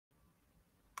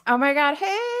Oh my God.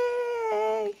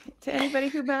 Hey, to anybody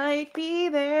who might be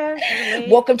there.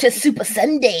 Welcome to Super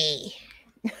Sunday.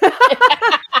 I'm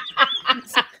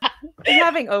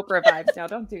having Oprah vibes now.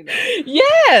 Don't do that.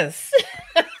 Yes.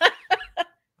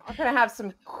 I'm going to have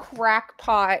some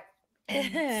crackpot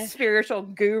spiritual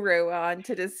guru on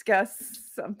to discuss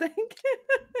something.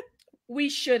 We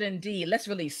should indeed. Let's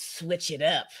really switch it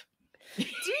up. Do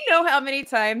you know how many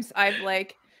times I've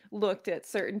like looked at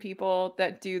certain people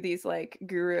that do these like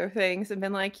guru things and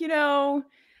been like, you know,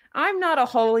 I'm not a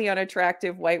wholly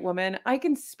unattractive white woman. I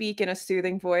can speak in a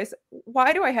soothing voice.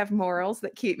 Why do I have morals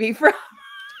that keep me from?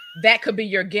 That could be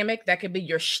your gimmick. That could be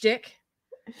your shtick.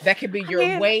 That could be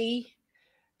your way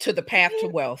to the path to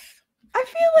wealth. I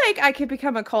feel like I could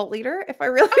become a cult leader if I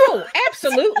really. Oh,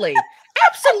 absolutely.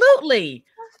 Absolutely.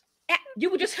 You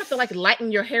would just have to like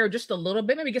lighten your hair just a little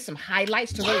bit, maybe get some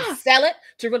highlights to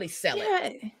really sell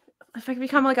it. If I could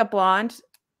become like a blonde,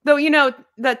 though, you know,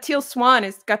 the teal swan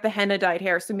has got the henna dyed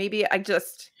hair, so maybe I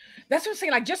just. That's what I'm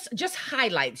saying. Like just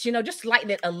highlights, you know, just lighten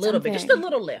it a little bit, just a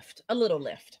little lift.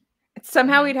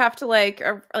 Somehow we'd have to like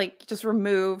just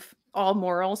remove all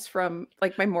morals from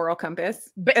like my moral compass.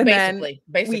 Basically.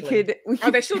 We could.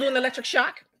 Are they still doing electric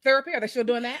shock therapy? Are they still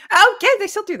doing that? Oh, yeah, they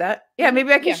still do that. Yeah,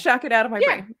 maybe I can shock it out of my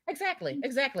brain. Exactly.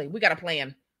 We got a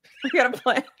plan.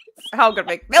 How I'm gonna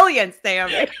make millions,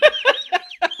 Naomi.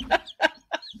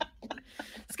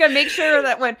 Just gotta make sure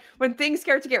that when things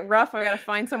start to get rough, I gotta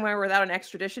find somewhere without an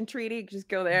extradition treaty. Just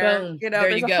go there. Boom. You know,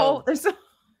 there you go.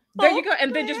 There you go.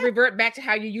 And then just revert back to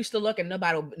how you used to look, and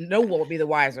no one will be the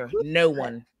wiser. No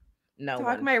one.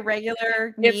 Talk my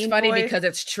regular. It's funny because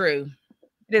it's true.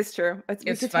 It is true.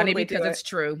 It's funny because it's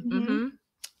true. Mm-hmm.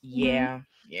 Yeah.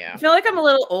 I feel like I'm a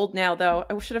little old now, though.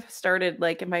 I should have started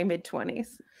like in my mid-20s.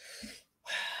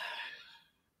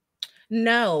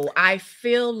 No, I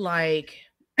feel like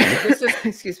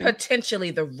this is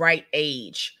potentially the right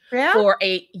age for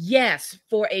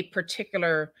a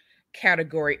particular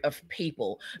category of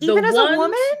people. Even as a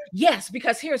woman? Yes,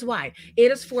 because here's why.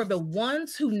 It is for the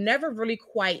ones who never really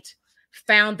quite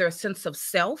found their sense of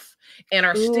self and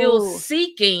are still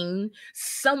seeking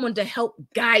someone to help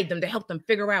guide them, to help them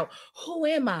figure out, who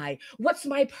am I? What's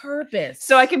my purpose?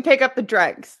 So I can pick up the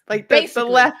dregs, like the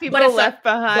left people left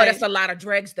behind. But it's a lot of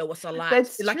dregs, though. It's a lot.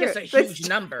 It's a huge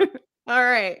number. All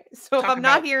right. So if I'm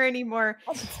not here anymore,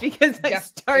 it's because I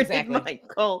started my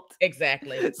cult.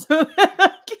 Exactly. So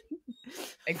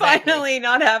I can finally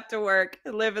not have to work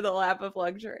and live in the lap of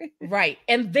luxury. Right.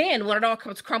 And then when it all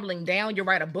comes crumbling down, you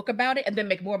write a book about it and then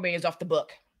make more millions off the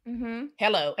book. Mm-hmm.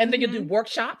 Hello. And then you do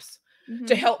workshops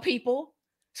to help people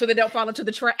so they don't fall into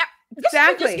the trap.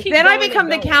 Exactly. Then I become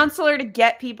the counselor to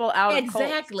get people out of cults.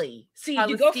 Exactly. See,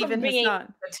 you go from being a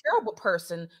terrible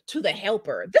person to the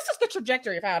helper. This is the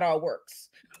trajectory of how it all works.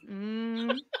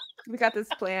 We got this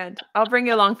planned. I'll bring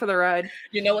you along for the ride.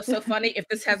 You know what's so funny? If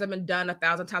this hasn't been done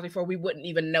 1,000 times before, we wouldn't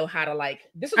even know how to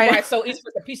this is why it's so easy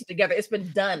to piece it together. It's been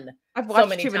done. I've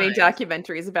watched too many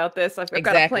documentaries about this. I've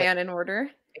got a plan in order.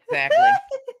 Exactly.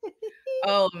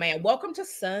 Oh man, welcome to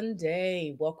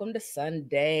Sunday. Welcome to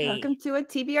Sunday. Welcome to a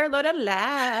TBR Lowdown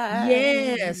Live.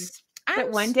 Yes.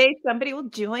 That one day somebody will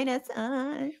join us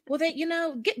on. Well,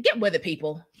 get with it,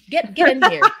 people. Get in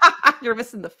here. You're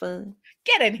missing the fun.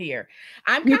 Get in here.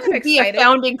 I'm kind of excited. Be a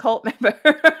founding cult member.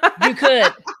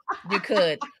 You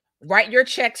could. Write your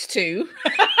checks too.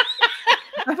 I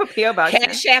have a PO box.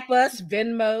 Cash App us,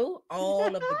 Venmo, all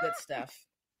of the good stuff.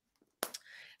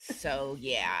 So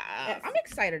yeah, I'm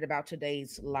excited about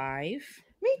today's live.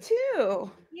 Me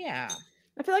too. Yeah.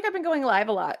 I feel like I've been going live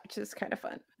a lot, which is kind of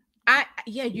fun.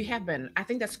 You have been. I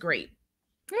think that's great.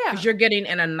 Yeah. Because you're getting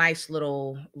in a nice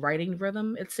little writing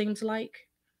rhythm, it seems like.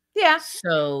 Yeah.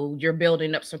 So you're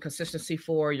building up some consistency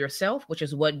for yourself, which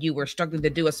is what you were struggling to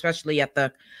do, especially at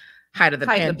the height of the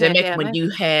pandemic when you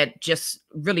had just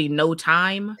really no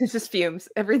time. It's just fumes.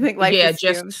 Everything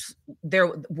fumes.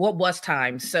 What was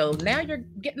time. So now you're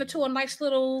getting into a nice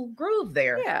little groove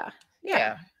there.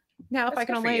 Yeah. Now, if I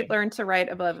can only learn to write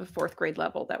above a 4th grade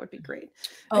level, that would be great.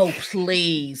 Oh,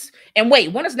 please. And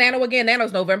wait, when is Nano again?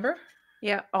 Nano's November?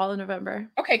 Yeah, all in November.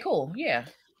 Okay, cool. Yeah.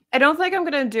 I don't think I'm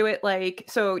going to do it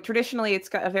so traditionally it's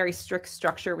got a very strict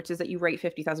structure, which is that you write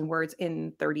 50,000 words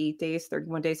in 30 days,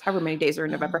 31 days, however many days are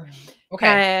in November. Okay.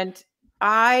 And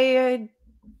I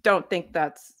don't think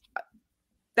that's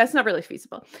not really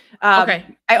feasible. Okay.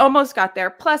 I almost got there.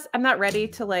 Plus, I'm not ready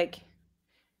to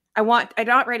I'm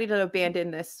not ready to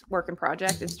abandon this work and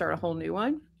project and start a whole new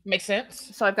one. Makes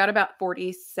sense. So I've got about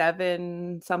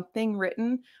 47 something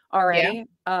written already.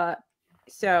 Yeah.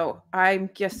 So I'm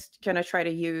just going to try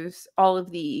to use all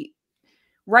of the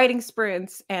writing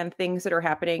sprints and things that are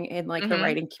happening in like the Mhm.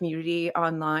 writing community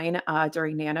online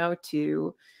during Nano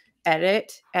to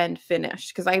edit and finish,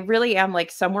 because I really am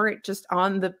like somewhere just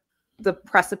on the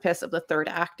precipice of the third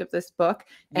act of this book,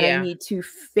 and I Yeah. need to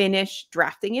finish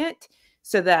drafting it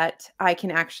so that I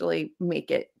can actually make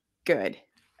it good.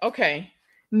 Okay.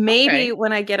 Maybe Okay.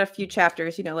 when I get a few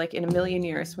chapters, you know, like in a million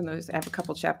years, when those I have a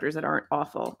couple chapters that aren't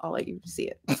awful, I'll let you see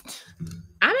it.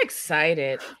 I'm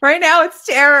excited. Right now, it's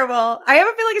terrible. I have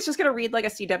a feeling it's just gonna read like a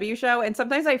CW show, and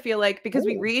sometimes I feel like because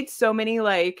we Ooh. read so many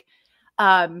like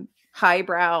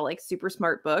highbrow, like super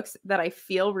smart books, that I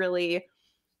feel really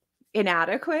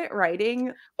inadequate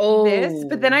writing this.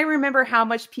 But then Oh. I remember how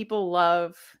much people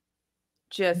love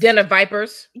Den just of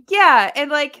Vipers yeah,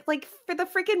 and like for the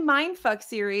freaking Mindfuck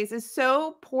series is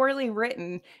so poorly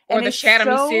written or and the it's Shadow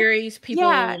Me so series, yeah, people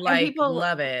and like people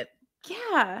love it.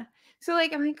 yeah. So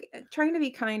like I'm like trying to be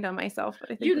kind on myself,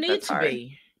 but I think You that need that's to hard.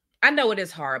 be. I know it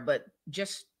is hard, but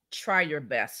just try your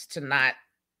best to not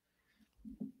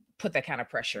put that kind of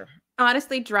pressure.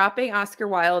 Honestly, dropping Oscar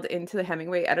Wilde into the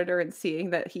Hemingway editor and seeing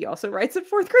that he also writes at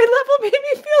 4th grade level made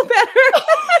me feel better.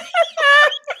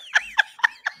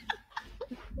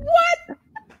 What?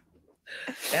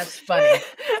 That's funny.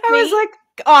 I was like,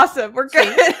 awesome, we're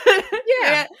good.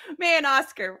 Yeah. Me and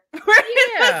Oscar. We're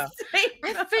in Yeah.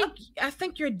 the same I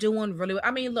think you're doing really well.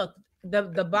 I mean, look,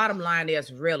 the bottom line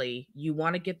is really you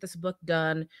want to get this book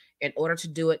done. In order to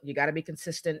do it, you got to be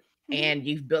consistent, and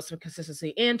you've built some consistency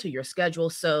into your schedule.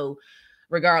 So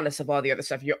regardless of all the other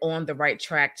stuff, you're on the right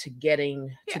track to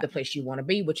getting to the place you want to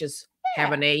be, which is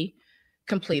having a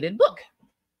completed book.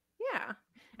 Yeah.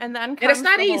 And then And it's comes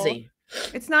not the whole, easy.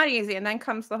 it's not easy. And then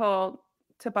comes the whole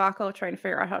debacle of trying to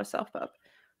figure out how to self-pub.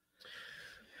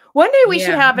 One day we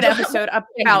should have an episode Hang on a about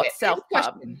minute. I have a self-pub.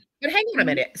 question. But hang on a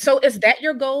minute. So is that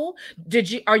your goal?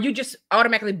 Are you just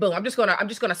automatically boom? I'm just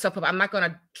gonna self-pub. I'm not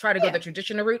gonna try to go the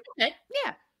traditional route. Okay.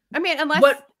 Yeah. I mean, unless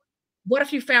What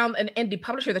if you found an indie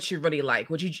publisher that you really like?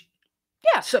 Would you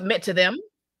yeah, submit to them?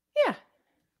 yeah.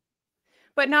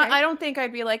 But not Okay. I don't think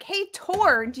I'd be like, "Hey,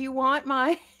 Tor, do you want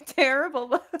my terrible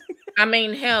book?" I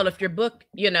mean, hell, if your book,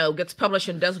 gets published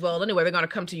and does well anyway, they're gonna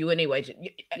come to you anyway.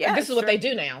 Yeah, This is what they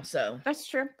do now. So that's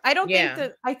true. I don't think yeah.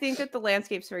 I think that the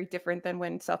landscape's very different than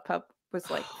when self-pub was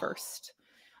like first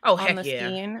Oh on the heck yeah.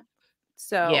 scene.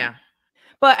 So Yeah.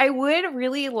 but I would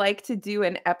really like to do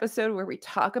an episode where we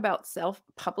talk about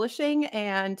self-publishing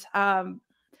and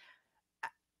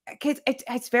 'cause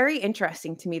it's very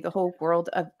interesting to me, the whole world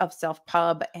of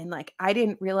self-pub, and like I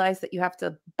didn't realize that you have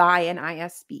to buy an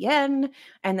ISBN,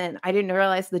 and then I didn't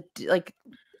realize that like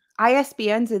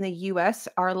ISBNs in the US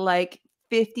are like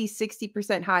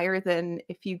 50-60% higher than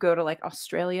if you go to like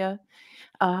Australia.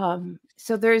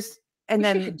 So there's and We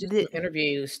then should do some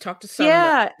interviews, talk to some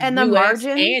yeah, and the US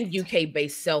margins and UK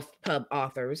based self-pub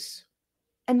authors.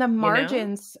 and the You know?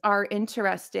 margins are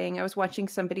interesting. I was watching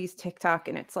somebody's TikTok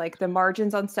and it's like the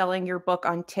margins on selling your book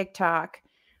on TikTok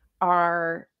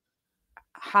are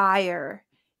higher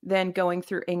than going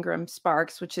through Ingram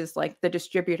Sparks, which is like the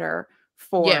distributor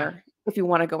Yeah. for if you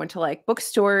want to go into like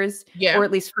bookstores, or Yeah.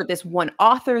 at least for this one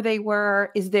author they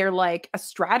were. Is there like a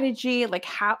strategy? Like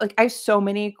how like I have so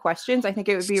many questions. I think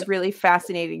it would be So, really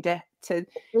fascinating to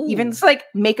even ooh. just like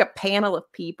make a panel of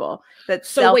people that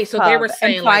So wait, so they were self-pub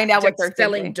and saying like find out what they're just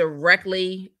selling thinking.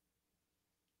 directly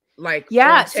like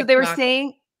Yeah, on so they were TikTok.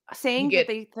 You saying that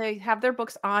get they have their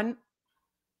books on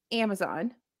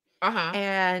Amazon uh-huh.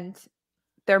 and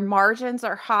their margins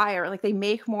are higher, like they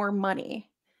make more money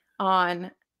on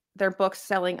their books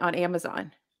selling on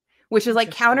Amazon, which is like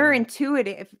Interesting.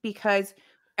 counterintuitive because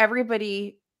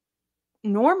everybody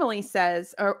normally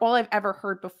says, or all I've ever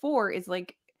heard before is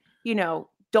like,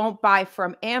 don't buy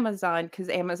from Amazon because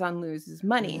Amazon loses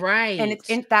money. And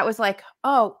Right. that was like,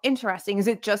 oh, interesting. Is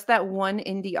it just that one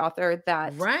indie author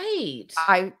that Right.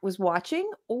 I was watching,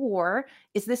 or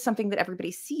is this something that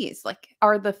everybody sees? Like,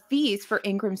 are the fees for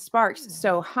Ingram Sparks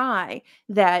so high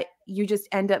that you just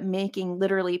end up making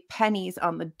literally pennies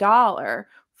on the dollar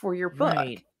for your book?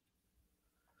 Right.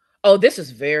 Oh, this is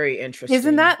very Isn't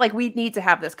interesting. that like we need to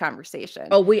have this conversation?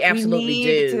 Oh, we We absolutely need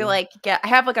to do. like I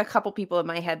have like a couple people in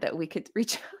my head that we could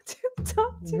reach out to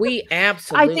talk to. We I think it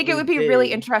absolutely would be really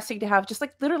do. interesting to have just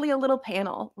like literally a little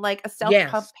panel, like a self-pub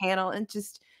Yes. panel, and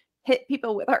just hit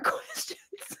people with our questions.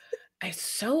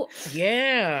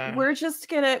 Yeah. We're just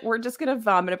gonna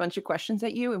vomit a bunch of questions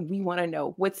at you, and we want to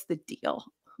know what's the deal.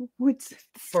 What's the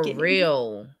For skinny?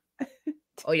 real.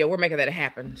 Oh yeah, we're making that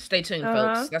happen. Stay tuned,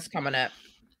 folks. Uh, That's coming up.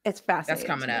 it's That's fascinating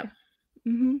coming to up.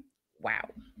 me. Mm-hmm. Wow.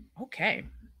 Okay.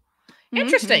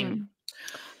 Interesting.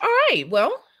 Mm-hmm. All right.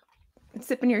 Well,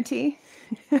 Sipping your tea.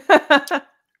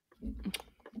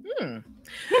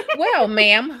 Well,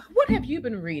 ma'am, what have you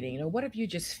been reading, or what have you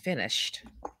just finished?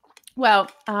 Well,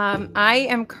 I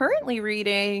am currently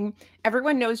reading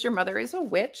Everyone Knows Your Mother is a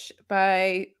Witch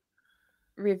by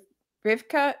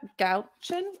Rivka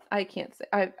Galchen. I can't say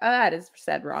that is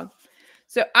said wrong.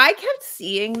 So I kept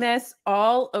seeing this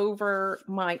all over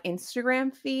my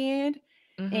Instagram feed,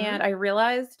 and I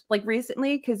realized like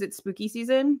recently because it's spooky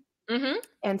season,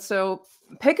 and so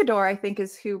Picador I think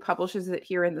is who publishes it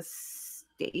here in the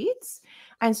States.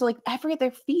 And so like every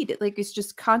other feed, it like is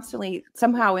just constantly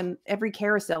somehow in every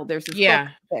carousel there's this book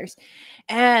there's,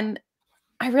 and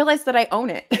I realized that I own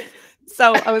it.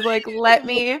 So I was like,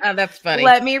 Oh, that's funny.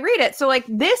 let me read it. So like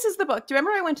this is the book. Do you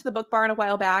remember I went to the book barn a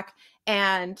while back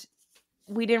and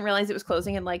we didn't realize it was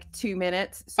closing in like 2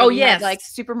 minutes. So we had like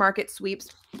supermarket sweeps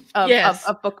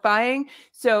of book buying.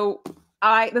 So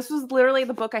this was literally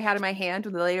the book I had in my hand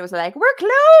when the lady was like, we're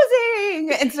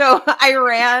closing. And so I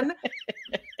ran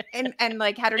and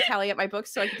like had her tally up my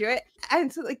books so I could do it.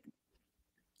 And so like,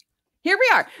 here we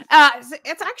are. So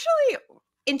it's actually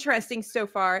interesting so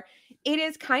far. It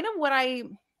is kind of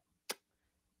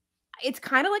it's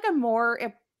kind of like a more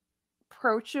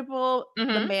approachable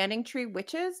The Manning Tree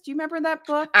Witches. Do you remember that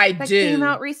book that came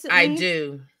out recently? I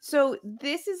do. So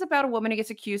this is about a woman who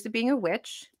gets accused of being a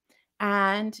witch,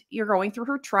 and you're going through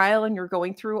her trial and you're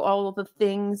going through all of the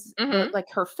things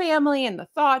like her family and the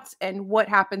thoughts and what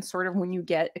happens sort of when you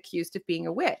get accused of being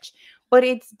a witch. But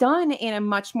it's done in a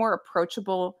much more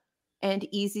approachable and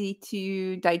easy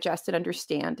to digest and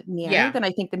understand manner than I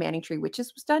think The Manning Tree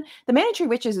Witches was done. The Manning Tree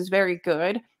Witches is very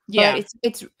good, but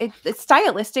it's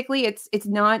stylistically it's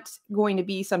not going to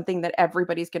be something that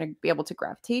everybody's going to be able to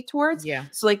gravitate towards.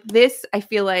 So like this, I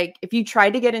feel like if you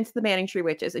tried to get into The Manning Tree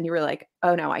Witches and you were like,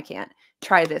 oh no, I can't,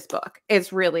 try this book.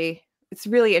 It's really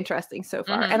interesting so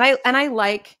far. And I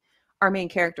like our main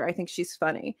character. I think she's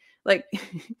funny. Like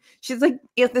she's like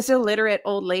this illiterate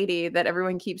old lady that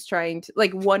everyone keeps trying to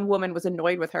like. One woman was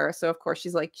annoyed with her, so of course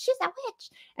she's like, she's a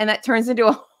witch, and that turns into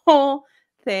a whole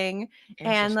thing.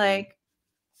 And like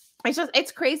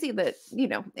it's crazy that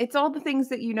it's all the things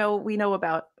that we know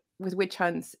about with witch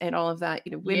hunts and all of that.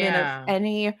 Women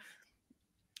of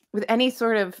with any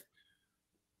sort of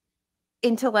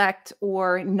intellect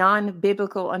or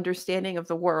non-biblical understanding of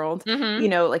the world,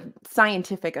 like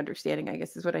scientific understanding, I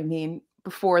guess is what I mean,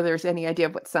 before there's any idea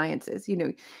of what science is.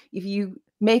 If you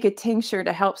make a tincture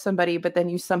to help somebody, but then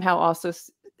you somehow also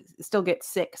still get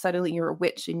sick, suddenly you're a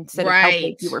witch, and instead of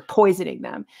helping, you were poisoning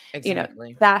them.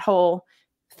 That whole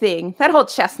thing, that whole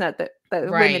chestnut that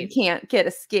women can't get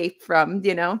escape from,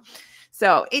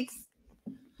 so it's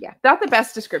not the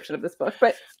best description of this book,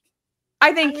 but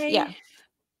I think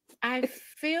I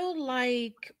feel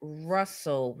like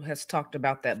Russell has talked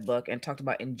about that book and talked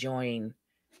about enjoying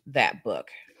that book.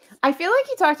 I feel like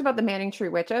he talked about The Manning Tree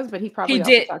Witches, but he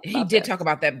did talk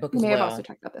about that book as well. May have also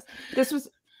talked about this. This was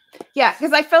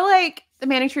because I feel like The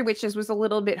Manning Tree Witches was a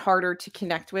little bit harder to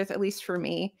connect with, at least for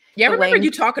me. Yeah, I remember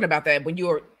you talking about that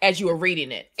as you were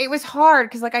reading it. It was hard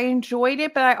because like I enjoyed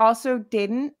it, but I also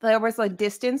didn't. There was a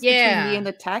distance between me and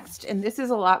the text, and this is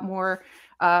a lot more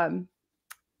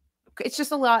it's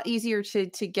just a lot easier to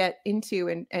get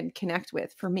into and connect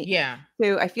with for me.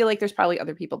 So I feel like there's probably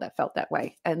other people that felt that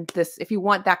way. And this, if you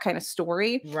want that kind of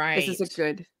story, this is a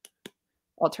good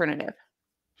alternative.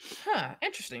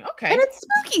 Interesting. Okay. And it's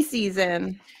spooky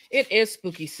season. It is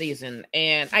spooky season.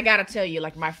 And I gotta tell you,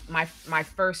 like my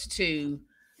first two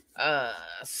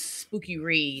spooky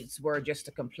reads were just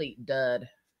a complete dud.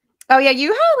 Oh yeah,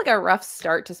 you had like a rough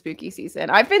start to spooky season.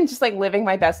 I've been just like living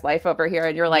my best life over here,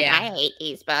 and you're like, I hate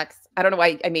these books. I don't know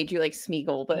why I made you like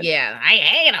Smeagol, but I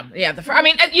hate them. Yeah, I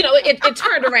mean, it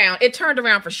turned around. It turned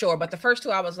around for sure. But the first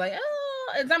two, I was like,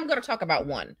 I'm going to talk about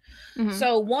one.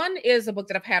 So one is a book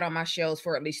that I've had on my shelves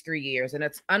for at least 3 years, and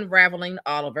it's Unraveling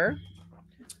Oliver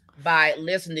by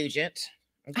Liz Nugent.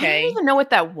 Okay, I didn't even know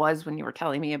what that was when you were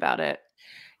telling me about it.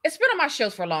 It's been on my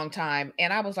shelves for a long time,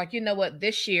 and I was like, you know what?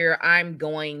 This year I'm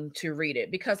going to read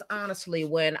it, because honestly,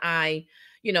 when I,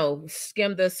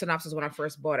 skimmed the synopsis when I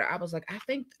first bought it, I was like, I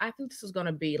think this is going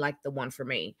to be like the one for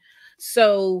me.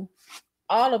 So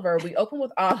Oliver, we open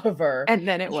with Oliver, and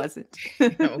then it wasn't.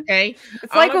 Okay,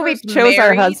 it's like when we chose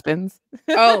our husbands.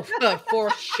 Oh,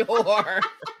 for sure.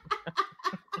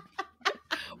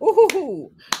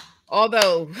 Ooh.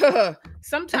 Although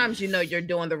sometimes you're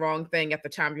doing the wrong thing at the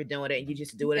time you're doing it, and you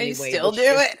just do it anyway. You still do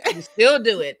it. You still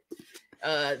do it.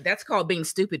 That's called being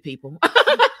stupid, people.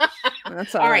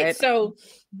 That's all right. So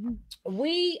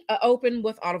we open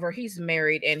with Oliver. He's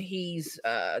married, and he's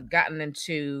gotten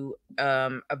into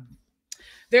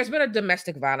there's been a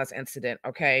domestic violence incident,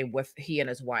 okay, with he and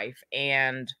his wife,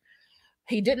 and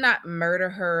He did not murder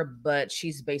her, but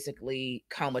she's basically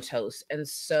comatose. And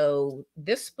so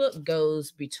this book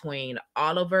goes between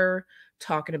Oliver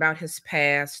talking about his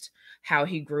past, how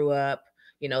he grew up,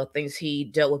 you know, things he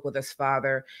dealt with his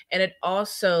father. And it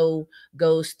also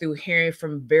goes through hearing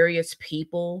from various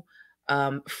people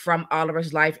from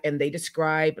Oliver's life, and they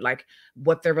describe like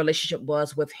what their relationship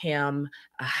was with him,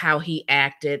 how he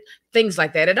acted, things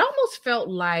like that. It almost felt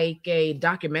like a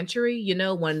documentary, you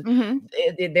know, when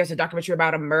there's a documentary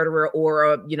about a murderer or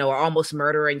a, you know, almost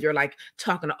murderer, and you're like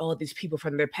talking to all these people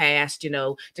from their past, you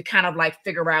know, to kind of like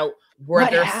figure out were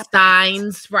there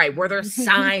signs, right? Were there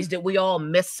signs? Did we all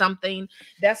miss something?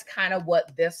 That's kind of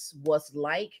what this was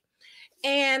like.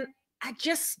 And I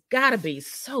just gotta be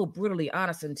so brutally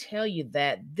honest and tell you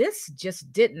that this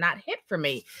just did not hit for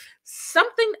me.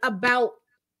 Something about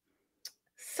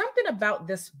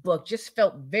this book just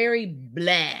felt very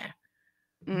blah.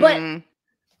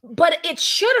 But it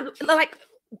should have, like,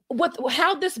 with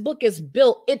how this book is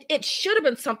built, it should have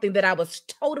been something that I was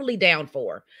totally down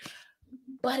for.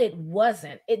 But it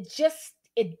wasn't.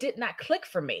 It did not click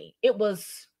for me. It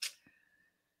was,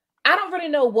 I don't really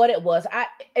know what it was.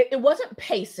 It wasn't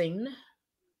pacing.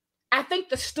 I think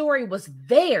the story was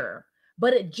there,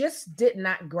 but it just did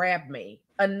not grab me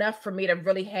enough for me to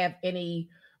really have any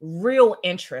real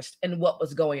interest in what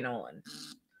was going on.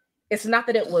 It's not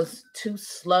that it was too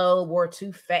slow or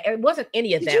too fast. It wasn't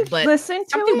any of that, but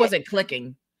something wasn't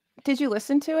clicking. Did you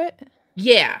listen to it?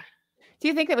 Yeah. Do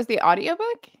you think it was the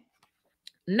audiobook?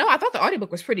 No, I thought the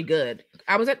audiobook was pretty good.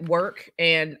 I was at work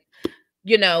and,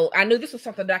 you know, I knew this was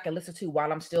something that I could listen to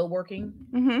while I'm still working.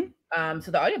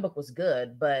 So the audiobook was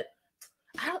good, but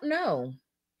I don't know.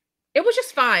 It was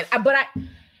just fine. But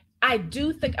I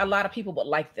do think a lot of people would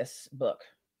like this book.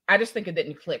 I just think it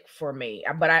didn't click for me.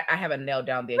 But I haven't nailed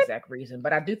down the exact reason.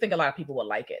 But I do think a lot of people would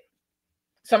like it.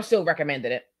 So I'm still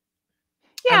recommending it.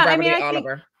 Yeah, I mean,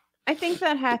 I think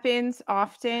that happens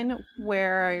often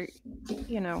where,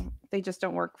 you know, they just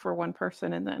don't work for one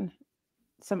person and then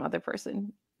some other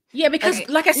person. Yeah, because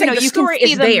like I said, you know, the story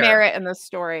is there. You can see the merit in the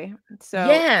story. So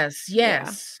yes.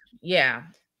 Yeah.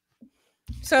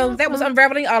 So that was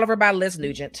Unraveling Oliver by Liz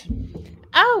Nugent.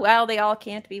 Oh, well, they all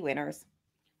can't be winners.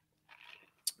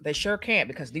 They sure can't,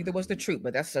 because neither was the truth,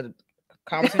 but that's a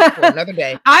conversation for another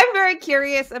day. I'm very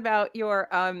curious about your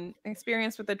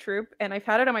experience with the troop, and I've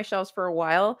had it on my shelves for a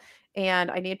while, and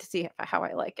I need to see how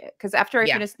I like it. Because after I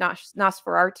finished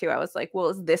Nosferatu, I was like, well,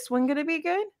 is this one going to be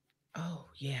good? Oh,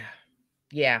 yeah.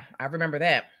 Yeah, I remember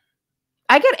that.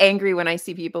 I get angry when I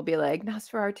see people be like,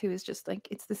 Nosferatu is just like,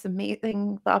 it's this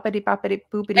amazing boppity boppity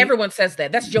boopity. Everyone says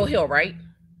that. That's Joe Hill, right?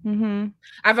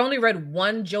 I've only read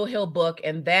one Joe Hill book,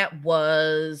 and that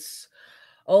was,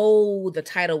 the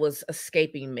title was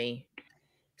escaping me.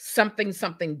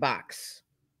 Something box.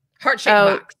 Heart-shaped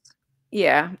box.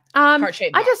 Yeah.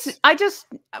 Heart-shaped box. I just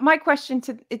my question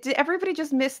did everybody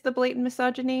just miss the blatant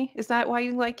misogyny? Is that why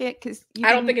you like it? Because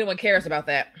I don't think anyone cares about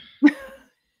that.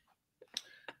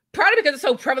 Probably because it's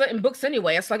so prevalent in books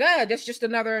anyway. It's like, that's just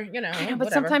another, you know. But whatever.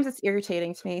 Sometimes it's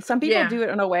irritating to me. Some people do it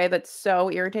in a way that's so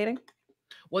irritating.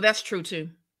 Well, that's true too.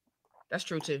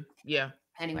 Yeah.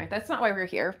 Anyway, that's not why we're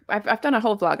here. I've done a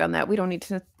whole vlog on that. We don't need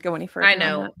to go any further. I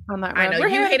know. On that I know. We're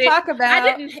here to talk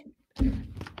about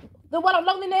the one on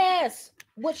loneliness,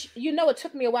 which, you know, it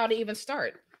took me a while to even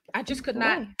start. I just could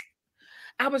not.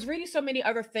 I was reading so many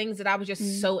other things that I was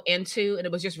just so into, and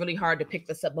it was just really hard to pick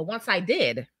this up. But once I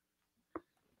did,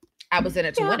 I was in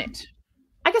it to win it.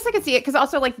 I guess I could see it, because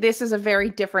also, like, this is a very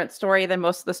different story than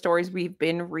most of the stories we've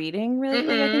been reading,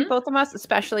 really. I think both of us,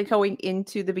 especially going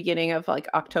into the beginning of like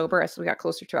October, as we got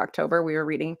closer to October, we were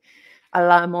reading a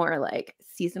lot more like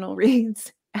seasonal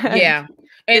reads. Yeah,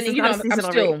 and you know,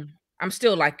 I'm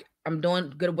still like, I'm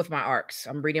doing good with my arcs.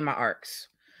 I'm reading my arcs.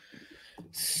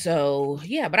 So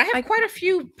yeah, but I have quite a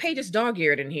few pages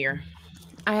dog-eared in here.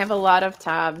 I have a lot of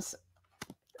tabs.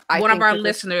 One of our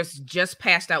listeners just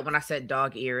passed out when I said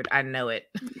dog-eared. I know it.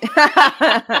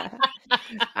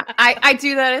 I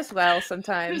do that as well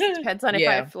sometimes. It depends on if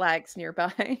I have flags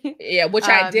nearby. Yeah, which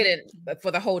I didn't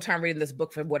for the whole time reading this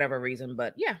book for whatever reason,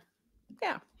 but yeah.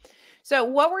 Yeah. So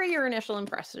what were your initial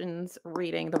impressions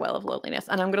reading The Well of Loneliness?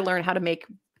 And I'm going to learn how to make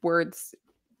words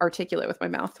articulate with my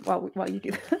mouth while you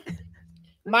do that.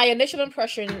 My initial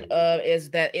impression is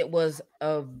that it was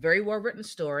a very well-written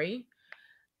story.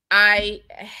 I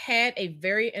had a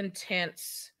very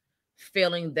intense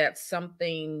feeling that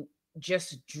something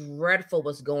just dreadful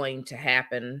was going to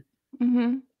happen.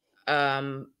 But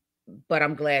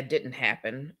I'm glad it didn't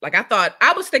happen. Like,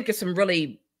 I was thinking some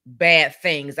really bad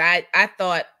things. I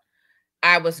thought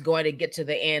I was going to get to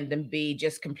the end and be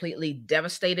just completely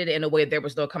devastated in a way there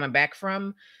was no coming back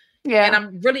from. And Yeah.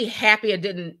 I'm really happy it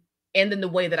didn't end in the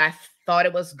way that I thought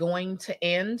it was going to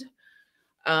end.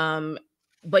 Um,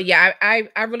 but yeah,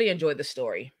 I really enjoyed the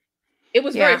story. It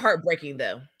was very Yeah. heartbreaking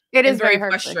though, It and is very very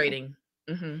heartbreaking.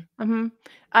 frustrating. Hmm.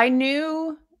 I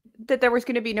knew that there was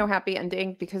going to be no happy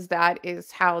ending because that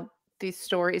is how these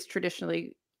stories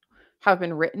traditionally have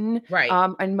been written. Right.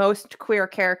 And most queer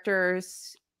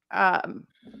characters um,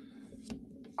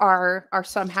 are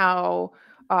somehow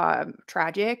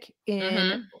tragic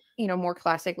in Hmm. more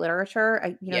classic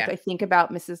literature. Yeah. I think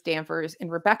about Mrs. Danvers in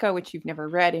Rebecca, which you've never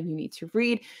read and you need to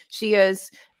read. She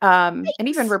is, and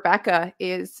even Thanks. Rebecca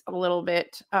is a little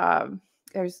bit.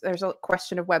 There's a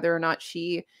question of whether or not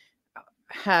she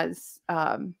has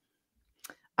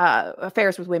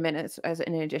affairs with women as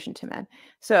in addition to men.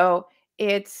 So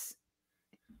it's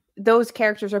those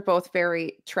characters are both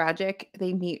very tragic.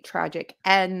 They meet tragic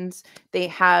ends. They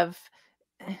have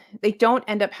they don't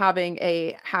end up having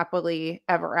a happily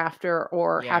ever after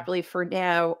or Yeah. happily for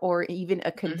now or even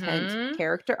a content Hmm.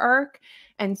 character arc.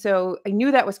 And so I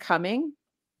knew that was coming.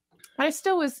 But I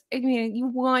still was, I mean, you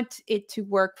want it to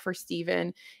work for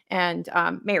Stephen and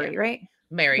Yeah. Mary, right?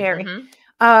 Mary. Mary. Hmm.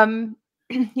 Um,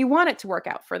 you want it to work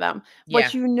out for them, Yeah.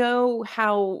 but you know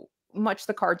how much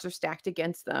the cards are stacked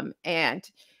against them. And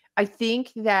I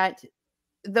think that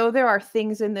though there are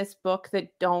things in this book that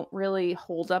don't really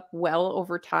hold up well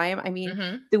over time, I mean,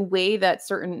 Hmm. the way that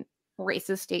certain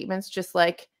racist statements just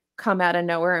like come out of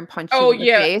nowhere and punch you Oh in the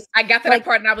yeah, face, I got to that like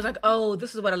part and I was like, oh,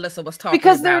 this is what Alyssa was talking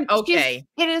because about. she's Okay.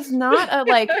 it is not a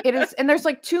like it is, and there's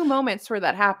like two moments where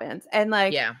that happens, and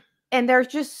like Yeah. and they're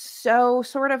just so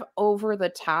sort of over the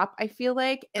top, I feel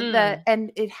like, Mm.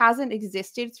 and it hasn't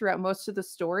existed throughout most of the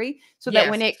story, so that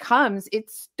when Yes. it comes,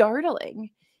 it's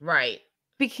startling Right.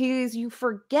 because you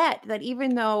forget that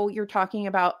even though you're talking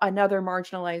about another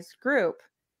marginalized group,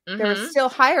 there is Hmm. still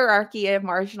hierarchy of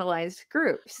marginalized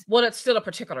groups. Well, it's still a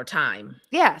particular time.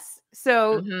 Yes.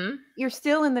 So Hmm. you're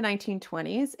still in the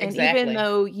 1920s, and even Exactly.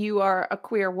 though you are a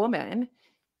queer woman,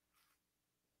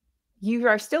 you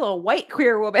are still a white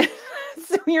queer woman.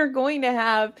 So you're going to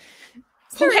have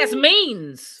Who has certain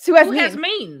means? who has Who has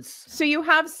means. means? So you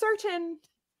have certain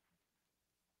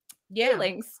Yeah.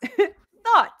 feelings,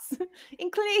 thoughts,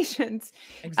 inclinations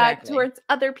Exactly. towards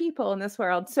other people in this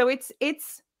world. So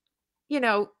it's you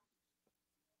know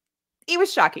it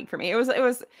was shocking for me. It was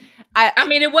I I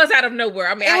mean, it was out of nowhere.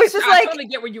 I mean, it I was just I like totally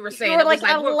get what you were you saying. were It like was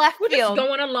like a left we're just field.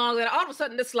 going along, and all of a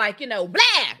sudden it's like blah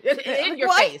in Like your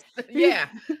what? face. Yeah,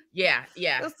 yeah,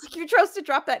 yeah, It's like, you chose to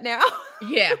drop that now.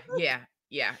 yeah, yeah,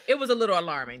 yeah. It was a little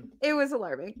alarming. It was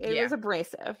alarming. It Yeah. was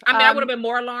abrasive. I mean, I would have been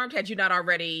more alarmed had you not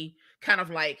already kind of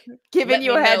like Giving let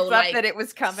you me a know, heads up like that it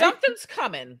was coming. something's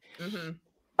coming. Hmm.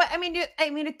 But I mean,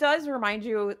 it does remind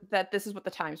you that this is what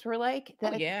the times were like. Oh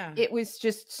That yeah. it was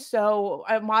just so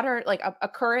a modern, like a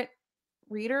current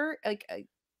reader, like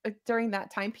during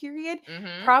that time period,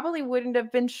 Hmm. probably wouldn't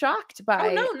have been shocked Oh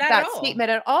by no, not at that all. statement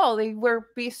at all. They were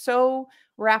be so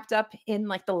wrapped up in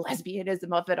like the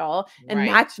lesbianism of it all, and Right.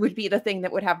 that would be the thing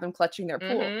that would have them clutching their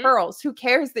Hmm. pearls. Who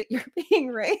cares that you're being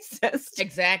racist?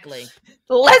 Exactly.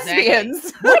 Exactly.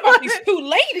 Lesbians. What about these two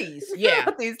ladies? What Yeah.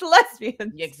 about these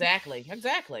lesbians? Exactly.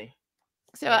 Exactly.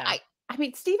 So Yeah. I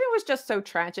mean, Stephen was just so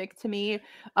tragic to me.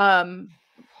 Um,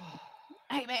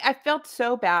 I felt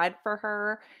so bad for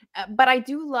her, but I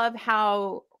do love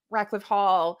how Radclyffe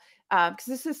Hall, because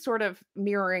this is sort of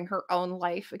mirroring her own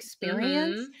life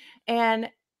experience, Hmm. and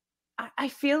I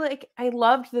feel like I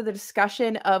loved the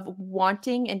discussion of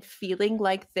wanting and feeling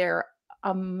like they're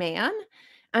a man,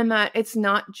 and that it's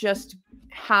not just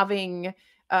having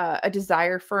a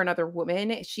desire for another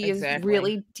woman. She is Exactly.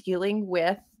 really dealing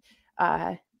with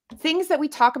uh, things that we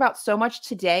talk about so much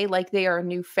today, like they are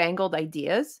newfangled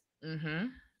ideas, Hmm.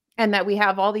 and that we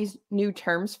have all these new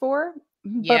terms for.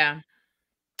 But Yeah.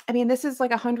 I mean, this is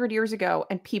like 100 years ago,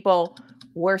 and people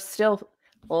were still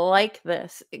like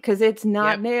this because it's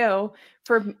not Yep. new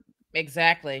for.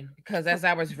 Exactly. Because as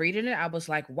I was reading it, I was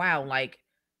like, wow, like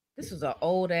this is an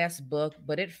old ass book,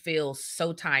 but it feels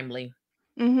so timely.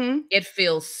 Mhm, It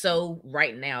feels so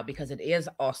right now because it is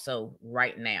also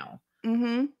right now.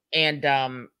 mhm, And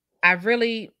I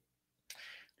really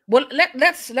well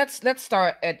let's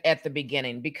start at the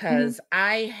beginning mhm. because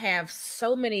I have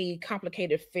so many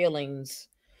complicated feelings.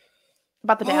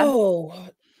 About the dad. Oh,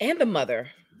 and the mother.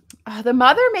 The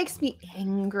mother makes me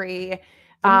angry.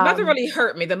 The mother Um, really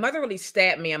hurt me. The mother really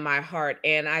stabbed me in my heart.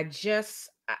 And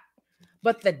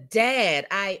but the dad,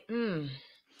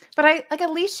 but I like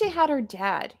at least she had her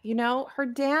dad, you know? Her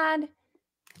dad y-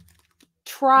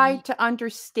 tried to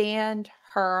understand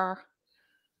her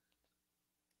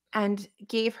and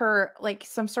gave her like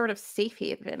some sort of safe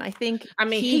haven. I think I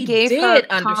mean, he he gave her did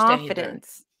understand her.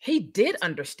 confidence. He did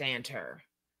understand her.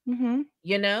 Mm-hmm.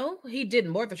 You know, he did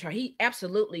more than try. He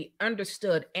absolutely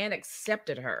understood and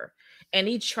accepted her. And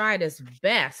he tried his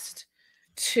best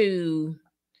to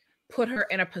put her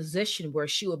in a position where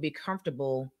she would be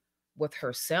comfortable with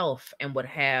herself and would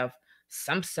have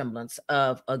some semblance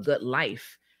of a good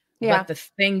life. Yeah. But the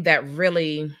thing that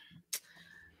really,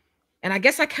 and I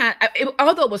guess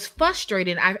although it was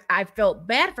frustrating, I felt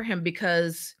bad for him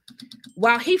because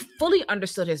while he fully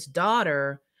understood his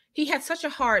daughter, he had such a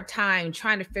hard time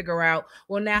trying to figure out,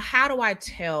 well, now how do I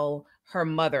tell her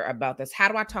mother about this? How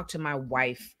do I talk to my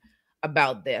wife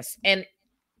about this? And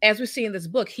as we see in this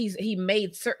book, he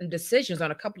made certain decisions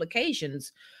on a couple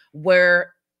occasions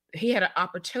where he had an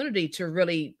opportunity to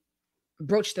really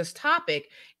broach this topic,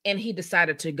 and he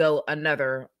decided to go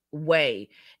another way.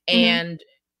 Mm-hmm. And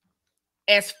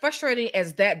as frustrating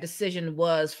as that decision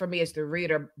was for me as the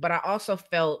reader, but I also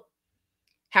felt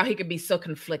how he could be so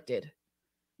conflicted.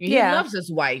 He Yeah. loves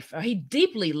his wife. He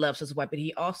deeply loves his wife, but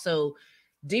he also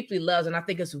deeply loves, and I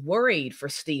think is worried for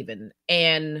Stephen,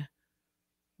 and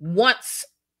wants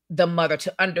the mother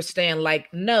to understand,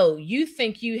 like, no, you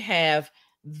think you have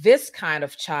this kind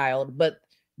of child, but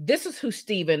this is who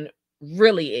Stephen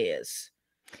really is.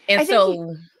 And I think he,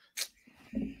 so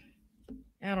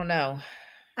I don't know.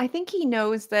 I think he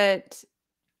knows that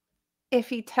if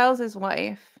he tells his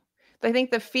wife, I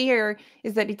think the fear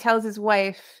is that he tells his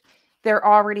wife their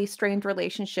already strained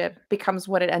relationship becomes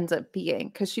what it ends up being,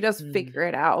 because she does Mm, figure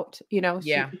it out. You know, she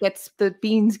yeah. gets, the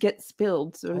beans get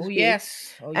spilled, so to Oh speak.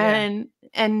 yes. Oh yeah.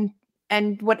 And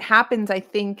and what happens, I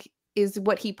think, is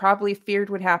what he probably feared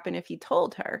would happen if he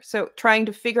told her. So trying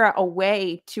to figure out a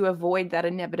way to avoid that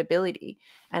inevitability.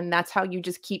 And that's how you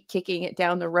just keep kicking it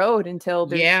down the road until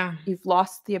Yeah. you've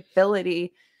lost the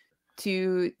ability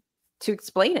to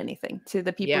explain anything to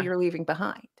the people Yeah. you're leaving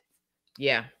behind.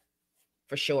 Yeah.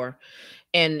 For sure.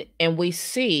 And we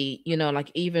see, you know,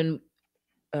 like even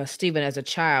Stephen as a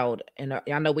child, and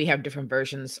I know we have different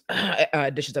versions,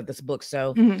 editions of this book.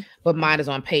 So, Mhm. but mine is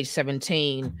on page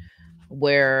 17,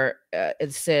 where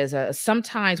it says,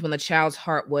 sometimes when the child's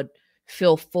heart would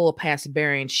feel full past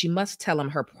bearing, she must tell him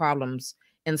her problems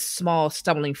in small,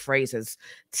 stumbling phrases.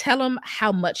 Tell him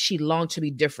how much she longed to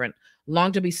be different,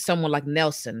 longed to be someone like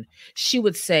Nelson. She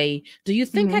would say, "Do you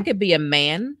think I Mhm. could be a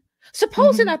man?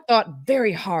 Supposing I Mhm. thought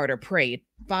very hard or prayed,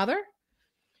 Father?"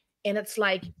 And it's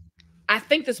like, I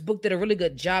think this book did a really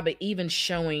good job of even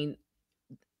showing,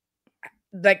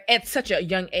 like, at such a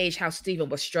young age, how Stephen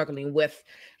was struggling with,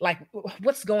 like,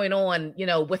 what's going on, you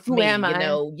know, with Who me, am you I?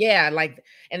 know, yeah, like,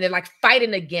 and they're like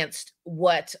fighting against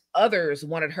what others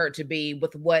wanted her to be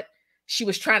with what she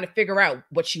was trying to figure out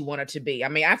what she wanted to be. I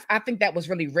mean, I think that was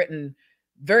really written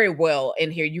very well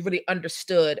in here. You really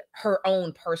understood her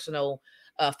own personal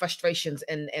frustrations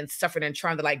and suffering, and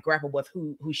trying to like grapple with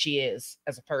who she is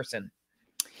as a person.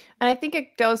 And I think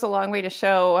it goes a long way to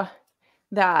show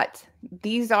that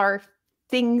these are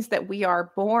things that we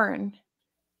are born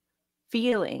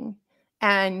feeling,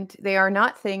 and they are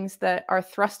not things that are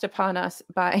thrust upon us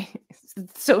by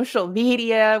social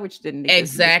media, which didn't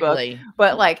exist in this book, Exactly.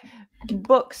 but like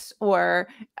books or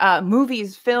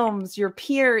movies, films, your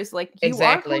peers. Like, you are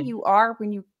who Exactly. you are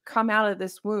when you come out of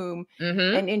this womb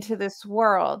Mm-hmm. and into this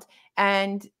world.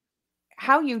 And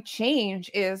how you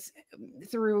change is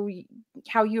through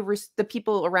how the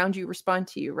people around you respond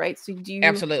to you, right? So do you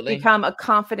Absolutely. become a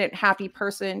confident, happy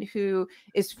person who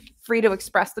is free to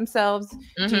express themselves?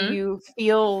 Do Mm-hmm. you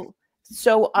feel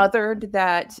so othered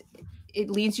that it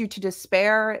leads you to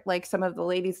despair, like some of the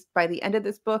ladies by the end of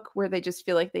this book, where they just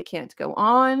feel like they can't go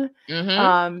on? Mm-hmm.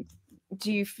 um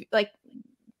do you like,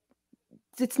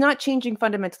 it's not changing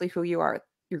fundamentally who you are at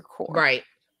your core. Right.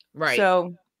 Right.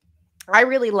 So I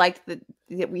really liked that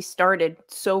we started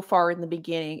so far in the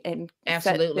beginning and set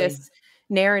Absolutely. this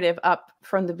narrative up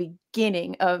from the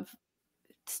beginning of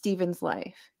Stephen's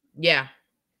life Yeah.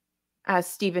 as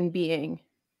Stephen being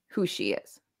who she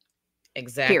is. Period.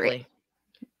 Exactly.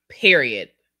 Period.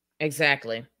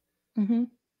 Exactly. Mhm.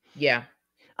 Yeah.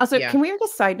 Also, Yeah. can we make a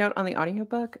side note on the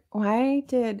audiobook? Why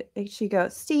did she go,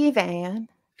 Stephen?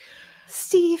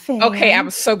 Okay, I'm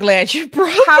Stephen? so glad you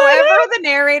brought However, that up. the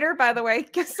narrator, by the way,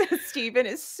 says Stephen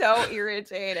is so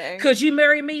irritating. Could you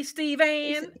marry me, Steve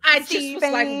Ann? I just was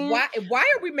like, Stephen. why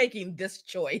are we making this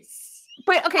choice?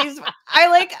 But okay, so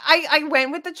I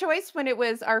went with the choice when it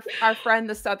was our friend,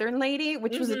 the Southern lady,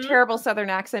 which was a Mm-hmm. terrible Southern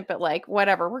accent, but like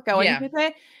whatever, we're going Yeah. with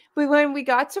it. But when we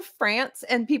got to France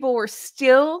and people were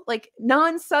still like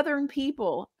non-Southern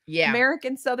people Yeah.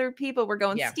 American Southern people were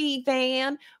going, Yeah.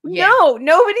 Stephen. Yeah. No,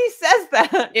 nobody says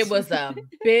that. It was a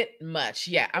bit much.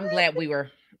 Yeah. I'm glad we were.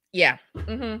 Yeah.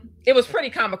 It was pretty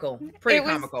comical. Pretty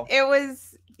comical. It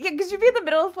was, yeah, because you'd be in the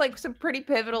middle of like some pretty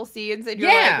pivotal scenes and you're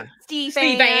like, Stephen.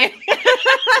 Stephen.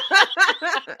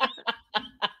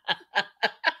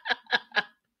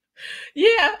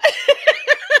 Yeah.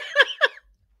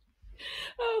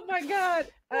 Oh my God.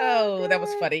 Oh, that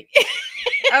was funny.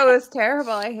 Oh, it was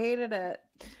terrible. I hated it.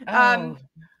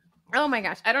 Oh my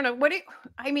gosh. I don't know.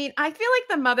 I mean, I feel like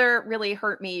the mother really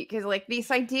hurt me because like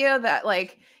this idea that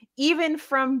like even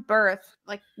from birth,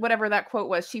 like whatever that quote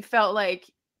was, she felt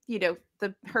like, you know,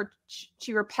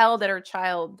 she repelled at her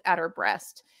child at her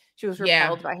breast. She was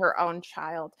repelled by her own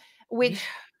child, which,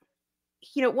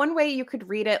 you know, one way you could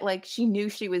read it, like she knew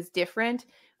she was different.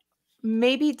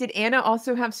 Maybe did Anna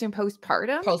also have some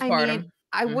postpartum?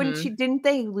 I mean, didn't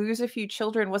they lose a few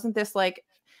children? Wasn't this like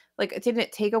didn't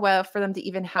it take a while for them to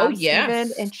even have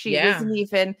Stephen? And she wasn't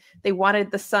even, they wanted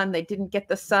the son. They didn't get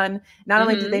the son. Not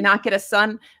only did they not get a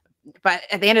son, but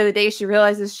at the end of the day, she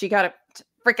realizes she got a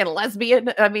freaking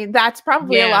lesbian. I mean, that's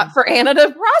probably a lot for Anna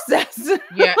to process.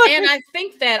 Yeah. And I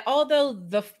think that although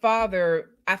the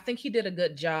father, I think he did a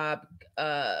good job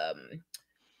to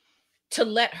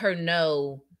let her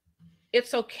know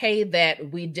it's okay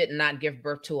that we did not give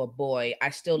birth to a boy. I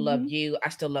still love you. I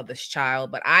still love this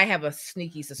child. But I have a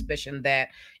sneaky suspicion that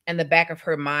in the back of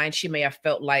her mind, she may have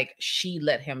felt like she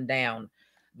let him down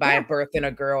by birthing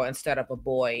a girl instead of a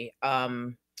boy.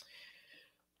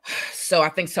 So I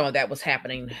think some of that was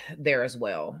happening there as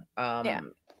well.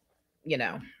 You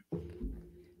know.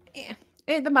 Yeah.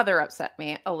 The mother upset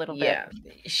me a little bit.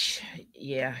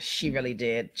 Yeah, she really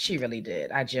did. She really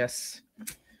did.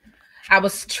 I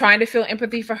was trying to feel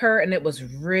empathy for her, and it was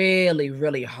really,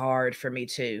 really hard for me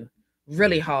too.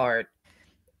 Really hard.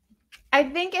 I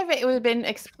think if it would have been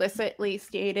explicitly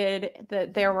stated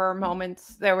that there were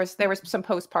moments, there was some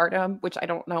postpartum, which I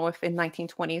don't know if in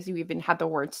 1920s you even had the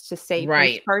words to say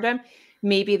postpartum.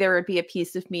 Maybe there would be a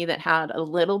piece of me that had a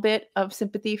little bit of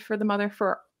sympathy for the mother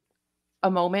for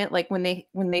a moment, like when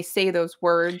they say those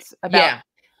words about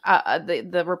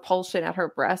the repulsion at her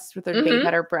breast with her babe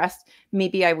at her breast.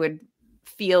 Maybe I would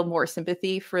feel more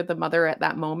sympathy for the mother at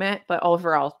that moment, but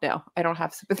overall, no, I don't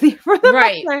have sympathy for the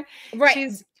mother.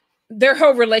 She's their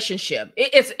whole relationship.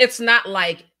 It's not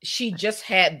like she just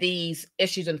had these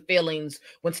issues and feelings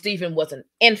when Stephen was an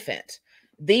infant.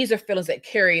 These are feelings that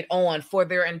carried on for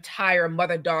their entire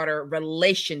mother-daughter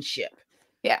relationship.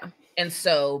 Yeah. And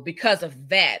so because of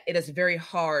that, it is very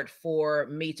hard for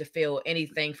me to feel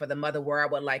anything for the mother where I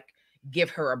would like give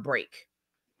her a break.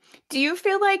 Do you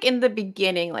feel like in the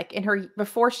beginning, like in her,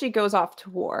 before she goes off to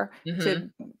war to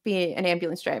be an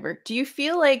ambulance driver, do you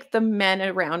feel like the men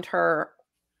around her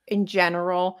in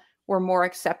general were more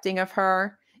accepting of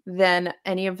her than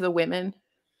any of the women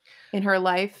in her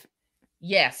life?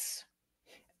 Yes.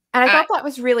 And I thought that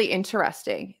was really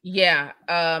interesting. Yeah.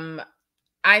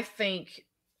 I think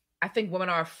women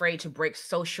are afraid to break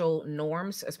social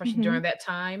norms, especially during that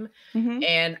time.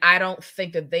 And I don't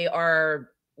think that they are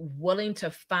willing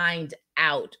to find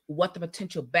out what the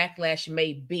potential backlash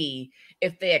may be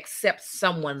if they accept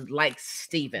someone like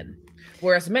Stephen.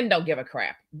 Whereas men don't give a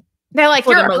crap. They're like,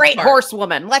 you're a great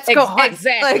horsewoman. Let's go hunt.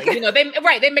 Exactly. Like, you know,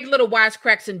 they make little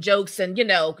wisecracks and jokes and, you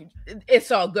know,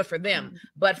 it's all good for them.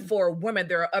 But for women,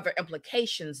 there are other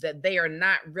implications that they are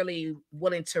not really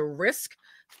willing to risk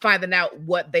finding out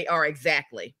what they are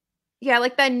exactly. Yeah,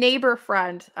 like that neighbor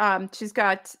friend. She's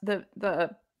got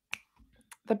the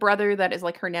brother that is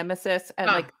like her nemesis and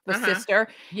like the sister.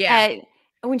 Yeah. And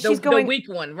when she's going, the weak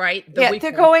one, right?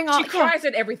 They're going on. She cries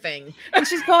at everything. And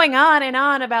she's going on and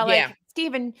on about like,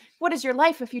 Stephen, what is your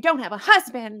life if you don't have a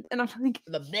husband? And I'm like,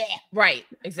 right,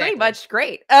 exactly. Pretty much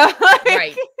great.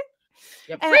 Right.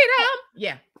 Yeah,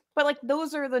 freedom. But like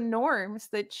those are the norms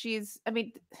that I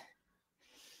mean,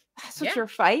 that's what you're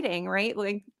fighting, right?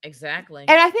 Like exactly.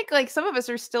 And I think like some of us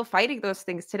are still fighting those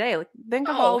things today. Like think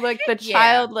of all like the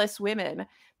childless women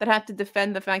that have to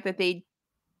defend the fact that they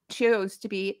chose to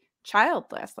be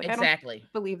childless. Like I don't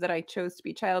believe that I chose to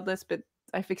be childless, but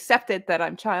I've accepted that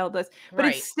I'm childless. But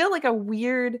it's still like a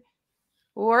weird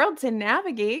world to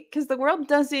navigate because the world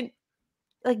doesn't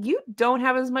like you don't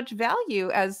have as much value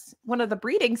as one of the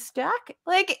breeding stock.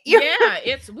 Like we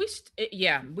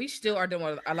still are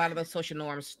doing a lot of those social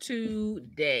norms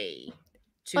today.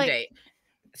 Like,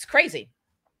 it's crazy.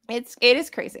 It is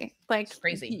crazy. Like it's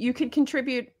crazy. You could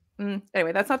contribute.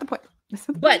 Anyway, that's not the point.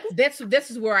 But this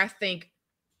is where I think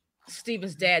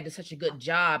Stephen's dad did such a good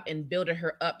job in building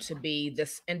her up to be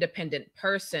this independent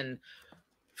person,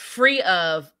 free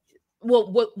of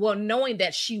well, knowing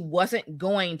that she wasn't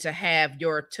going to have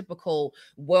your typical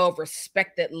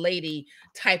well-respected lady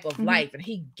type of life, and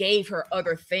he gave her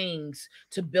other things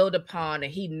to build upon,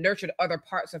 and he nurtured other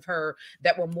parts of her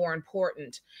that were more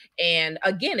important. And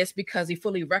again, it's because he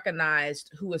fully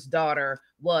recognized who his daughter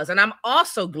was. And I'm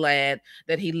also glad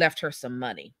that he left her some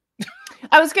money.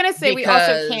 I was gonna say we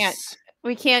also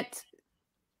Because can't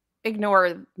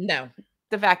ignore no,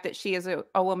 the fact that she is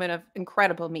a woman of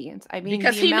incredible means. I mean,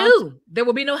 because the he amount knew there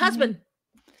would be no Mhm. husband.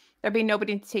 There'd be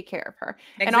nobody to take care of her.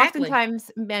 And Exactly.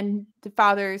 oftentimes men, the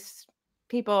fathers,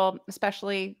 people,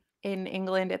 especially in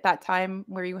England at that time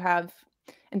where you have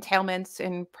entailments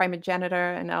and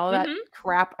primogeniture and all that Mhm.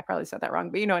 crap. I probably said that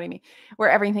wrong, but you know what I mean. Where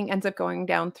everything ends up going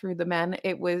down through the men.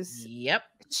 Yep.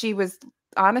 She was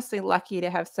honestly lucky to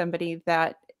have somebody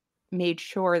that made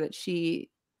sure that she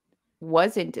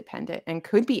was independent and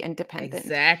could be independent and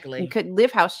Exactly. could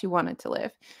live how she wanted to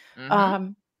live.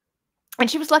 Mhm. And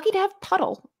she was lucky to have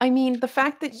Puddle. I mean, the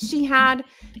fact that she had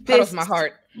Puddles my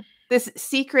heart. this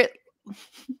secret,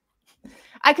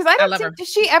 because I I don't love her. think, did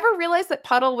she ever realize that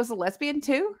Puddle was a lesbian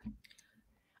too?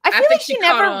 I feel think like she she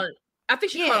caught never. on. I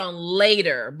think she Yeah. caught on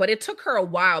later, but it took her a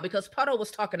while because Puddle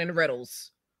was talking in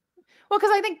riddles. Well,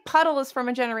 because I think Puddle is from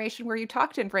a generation where you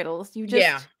talked in riddles. You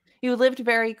Yeah. you lived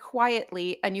very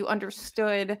quietly and you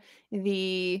understood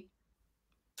the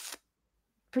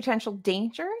potential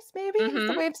dangers, maybe is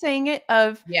the Mhm. way of saying it,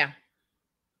 of Yeah.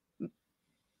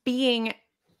 being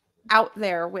out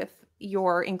there with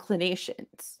your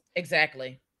inclinations.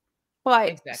 Exactly. But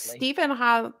Exactly. Stephen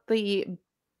had the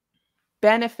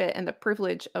benefit and the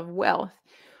privilege of wealth,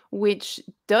 which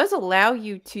does allow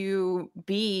you to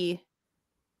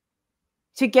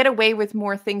get away with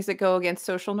more things that go against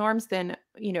social norms than,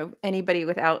 anybody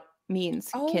without means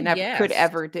Oh, could yes.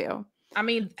 ever do. I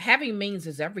mean, having means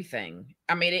is everything.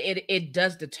 I mean, it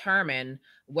does determine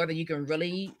whether you can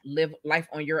really live life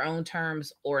on your own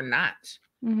terms or not.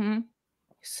 Mhm.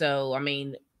 So, I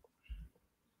mean,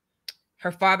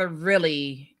 her father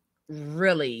really,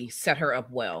 really set her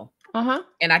up well. Uh-huh.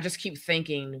 And I just keep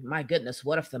thinking, my goodness,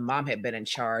 what if the mom had been in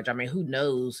charge? I mean, who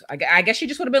knows? I guess she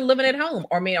just would have been living at home,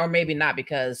 or maybe not,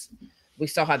 because we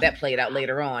saw how that played out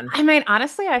later on. I mean,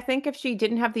 honestly, I think if she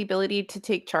didn't have the ability to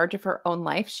take charge of her own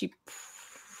life, she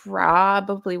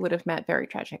probably would have met very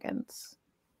tragic ends.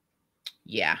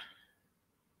 Yeah.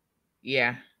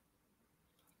 Yeah.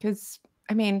 Because,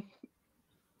 I mean,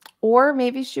 or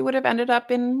maybe she would have ended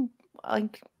up in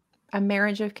like a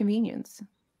marriage of convenience.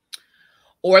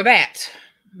 Or that.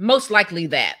 Most likely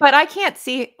that. But I can't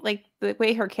see, like, the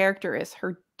way her character is,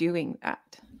 her doing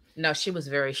that. No, she was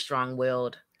very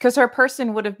strong-willed. Because her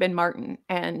person would have been Martin,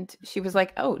 and she was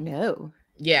like, "Oh no,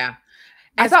 yeah,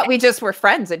 I thought we just were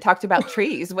friends and talked about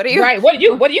trees. What are you? Right? What are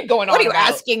you going on? What are you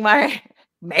about? asking my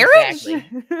marriage?"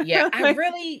 Exactly. Yeah, I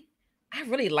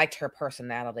really liked her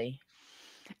personality.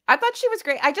 I thought she was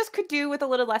great. I just could do with a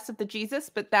little less of the Jesus,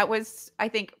 but that was, I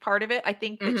think, part of it. I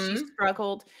think that she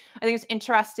struggled. I think it's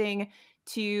interesting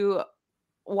to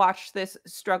watch this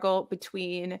struggle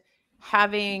between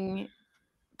having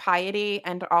piety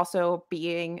and also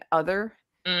being other.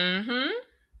 Because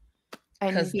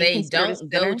being they considered as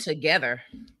don't sinner. go together.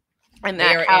 And they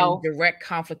that are how in direct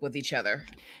conflict with each other.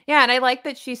 Yeah, and I like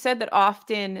that she said that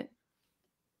often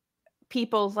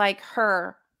people like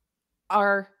her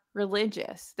are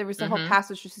religious. There was a whole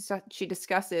passage she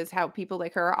discusses how people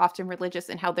like her are often religious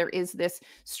and how there is this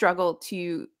struggle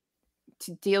to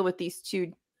deal with these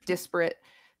two disparate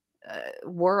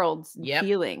worlds and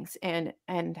feelings, and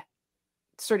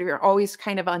sort of you're always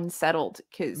kind of unsettled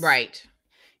because Right.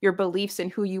 your beliefs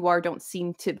and who you are don't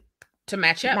seem to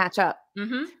match up.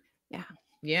 Yeah.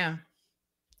 Yeah.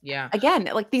 Yeah. Again,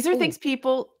 like, these are things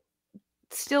people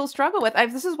still struggle with.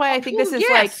 This is why I think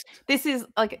this is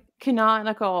like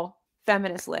canonical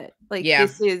feminist lit. Like,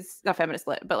 this is not feminist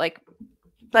lit, but like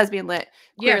lesbian lit,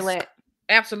 queer lit.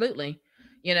 Absolutely.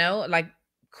 Like,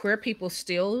 queer people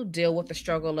still deal with the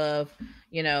struggle of,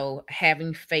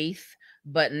 having faith,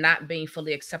 but not being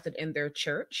fully accepted in their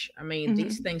church. I mean,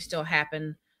 these things still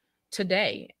happen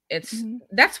today. It's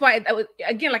that's why,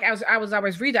 again, like I was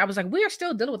always reading, I was like, we are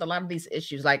still dealing with a lot of these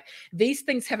issues. Like, these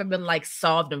things haven't been like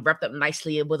solved and wrapped up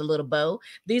nicely with a little bow.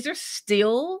 These are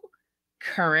still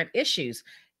current issues.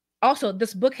 Also,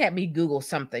 this book had me Google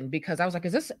something because I was like,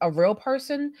 is this a real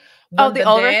person? Oh, the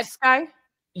Ulrichs guy?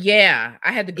 Yeah,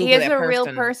 I had to Google that person. He is a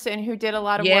real person who did a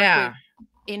lot of work with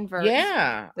inverts.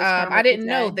 Yeah. I didn't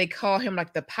know they call him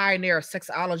like the pioneer of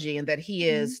sexology, and that he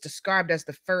is described as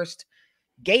the first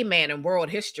gay man in world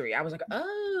history. I was like,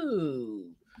 oh,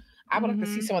 I would like to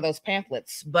see some of those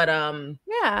pamphlets. But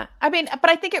yeah, I mean, but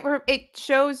I think it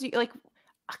shows you, like,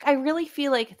 I really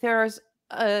feel like there's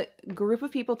a group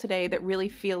of people today that really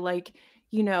feel like,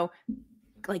 you know,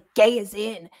 like gay is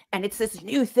in and it's this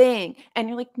new thing. And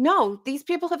you're like, no, these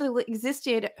people have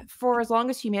existed for as long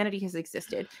as humanity has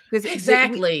existed. Because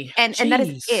Exactly. and that is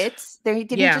Jeez. it. They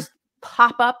didn't Yeah. just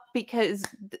pop up because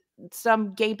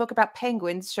some gay book about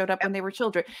penguins showed up when they were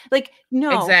children. Like,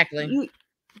 no, Exactly.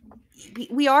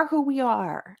 we are who we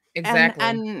are. Exactly.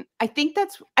 And I think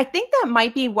that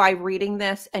might be why reading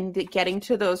this and getting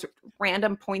to those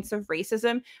random points of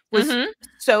racism was Mm-hmm.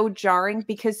 so jarring,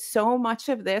 because so much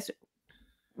of this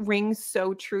rings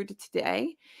so true to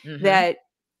today Mm-hmm. that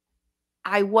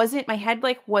my head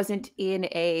like wasn't in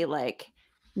a like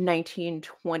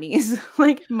 1920s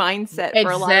like mindset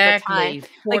for a lot of the time. Exactly.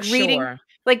 For Like sure.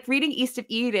 reading East of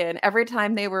Eden, every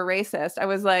time they were racist, I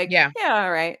was like, Yeah. yeah,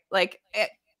 all right. Like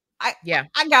I Yeah.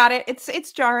 I got it.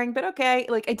 It's jarring, but okay.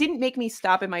 Like it didn't make me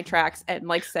stop in my tracks and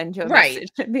like send you a Right.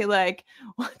 message and be like,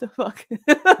 what the fuck?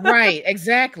 Right.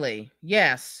 Exactly.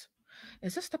 Yes.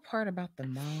 Is this the part about the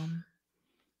mom?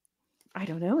 I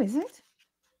don't know, is it?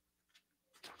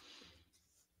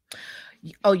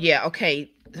 Oh yeah.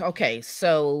 Okay. Okay.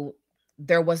 So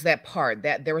there was that part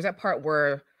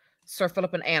where Sir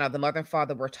Philip and Anna, the mother and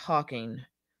father, were talking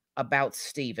about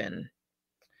Stephen,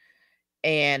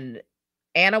 and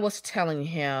Anna was telling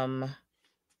him,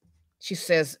 she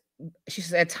says,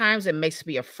 at times it makes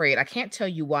me afraid. I can't tell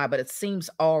you why, but it seems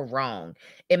all wrong.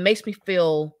 It makes me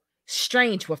feel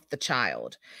strange with the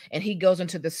child. And he goes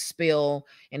into this spiel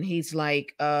and he's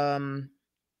like, uh,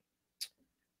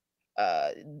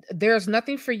 there's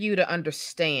nothing for you to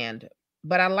understand,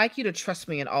 but I like you to trust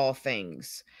me in all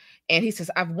things. And he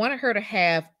says, I've wanted her to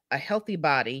have a healthy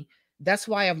body. That's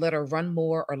why I've let her run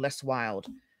more or less wild.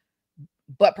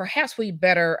 But perhaps we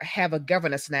better have a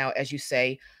governess now, as you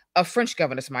say, a French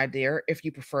governess, my dear, if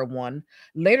you prefer one.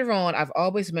 Later on, I've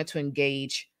always meant to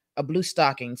engage a blue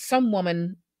stocking, some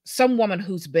woman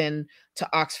who's been to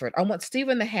Oxford. I want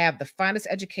Stephen to have the finest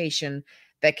education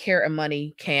that care and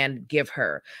money can give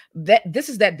her. This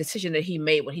is that decision that he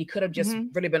made when he could have just Mhm.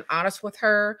 really been honest with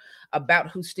her about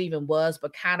who Stephen was,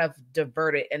 but kind of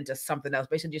diverted into something else.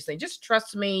 Basically just saying, just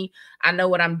trust me. I know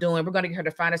what I'm doing. We're going to get her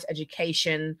the finest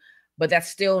education, but that's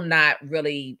still not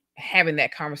really having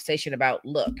that conversation about,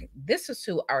 look, this is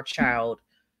who our child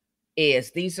is.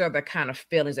 These are the kind of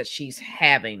feelings that she's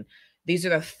having. These are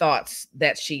the thoughts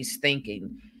that she's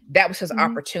thinking. That was his Mhm.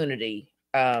 opportunity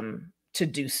to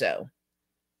do so.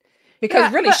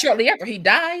 Because Yeah, really, shortly after he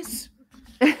dies,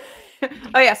 but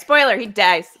oh yeah, spoiler, he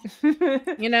dies.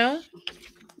 you know?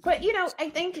 But I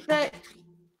think that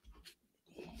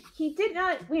he did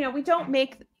not, we don't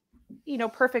make,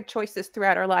 perfect choices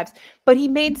throughout our lives, but he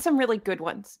made some really good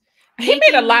ones. He made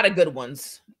a Making lot of good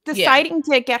ones. Yeah. Deciding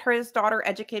to get his daughter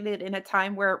educated in a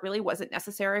time where it really wasn't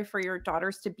necessary for your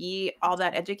daughters to be all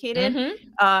that educated,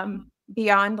 Mm-hmm.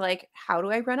 beyond like, how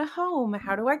do I run a home?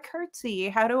 How do I curtsy?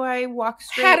 How do I walk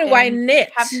How straight do I and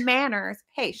knit? have manners?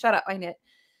 Hey, shut up, I knit.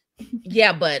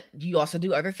 Yeah, but you also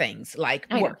do other things like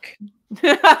I know. work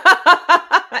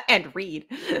And read.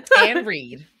 and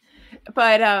read.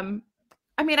 But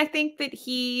I mean, I think that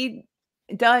he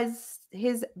does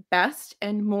his best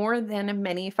and more than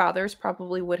many fathers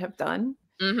probably would have done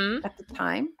Mm-hmm. at the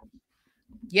time.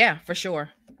 Yeah, for sure.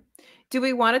 Do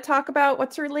we want to talk about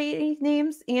what's her lady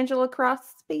names? Angela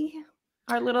Crosby,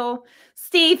 our little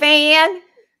Stephen,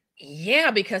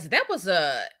 Yeah, because that was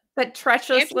a that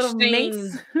treacherous little minx.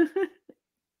 interesting,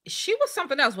 she was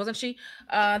something else, wasn't she?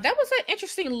 That was an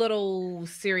interesting little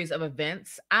series of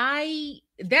events.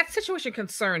 That situation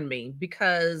concerned me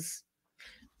because,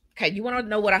 okay, you want to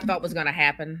know what I thought was going to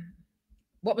happen?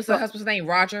 What was the But husband's name?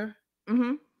 Roger.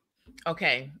 mhm.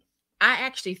 Okay, I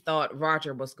actually thought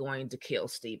Roger was going to kill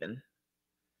Stephen.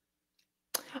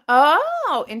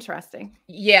 Oh, interesting.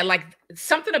 Yeah, like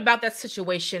something about that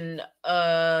situation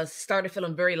started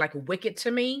feeling very like wicked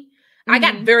to me. I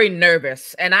got Mhm. very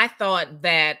nervous and I thought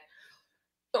that,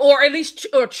 or at least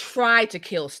or try to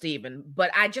kill Stephen,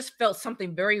 but I just felt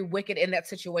something very wicked in that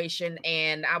situation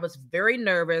and I was very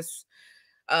nervous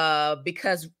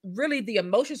because really the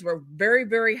emotions were very,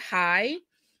 very high.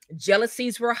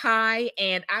 Jealousies were high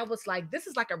and I was like, this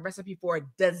is like a recipe for a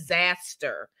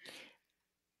disaster.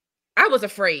 I was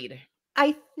afraid.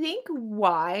 I think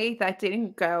why that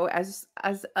didn't go as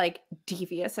like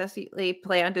devious as you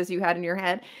planned as you had in your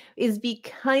head is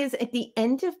because at the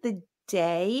end of the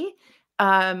day,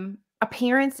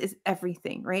 appearance is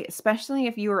everything, right? Especially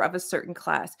if you are of a certain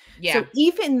class. Yeah. So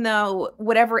even though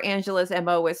whatever Angela's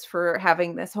MO is for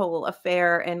having this whole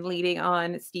affair and leading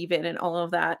on Stephen and all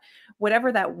of that,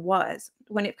 whatever that was,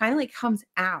 when it finally comes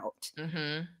out,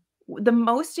 Mm-hmm. the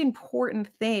most important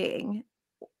thing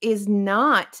is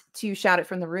not to shout it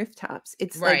from the rooftops.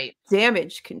 It's like Right.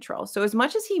 damage control. So as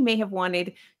much as he may have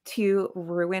wanted to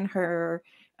ruin her,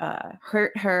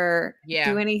 hurt her, do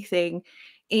Yeah. anything,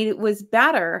 it was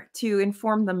better to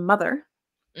inform the mother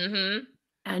Mm-hmm.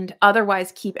 and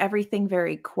otherwise keep everything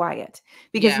very quiet,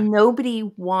 because Yeah. nobody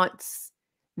wants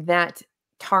that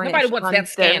Nobody tarnish wants on that their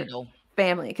scandal.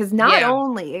 family. Because not Yeah.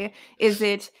 only is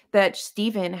it that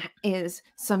Stephen is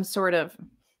some sort of,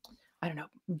 I don't know,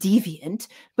 deviant,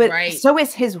 but Right. so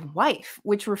is his wife,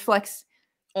 which reflects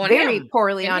On very him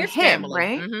poorly and on his him, family.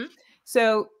 right? Mm-hmm.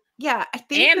 So, yeah, I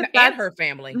think that And that's her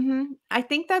family. I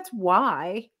think that's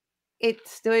why it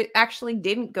still actually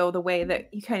didn't go the way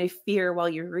that you kind of fear while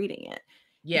you're reading it.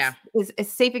 Yeah. Is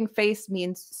saving face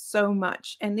means so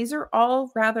much, and these are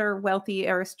all rather wealthy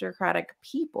aristocratic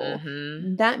people.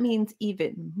 Mm-hmm. That means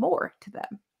even more to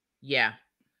them. Yeah.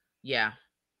 Yeah.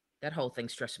 That whole thing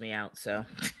stressed me out. So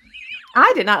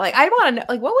I did not like. I want to know,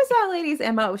 like, what was that lady's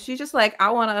MO? She's just like, I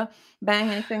want to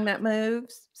bang anything that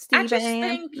moves. Steven.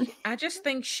 I just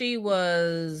think she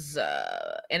was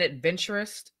an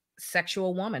adventurous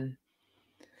sexual woman.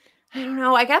 I don't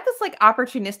know. I got this like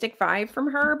opportunistic vibe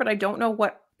from her, but I don't know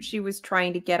what she was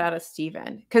trying to get out of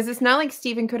Steven. Because it's not like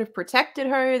Steven could have protected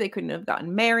her. They couldn't have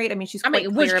gotten married. I mean, she's I quite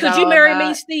mean, which clear could about you all of marry me,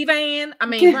 that. Steve Ann? I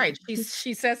mean, right.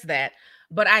 She says that.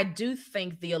 But I do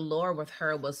think the allure with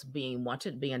her was being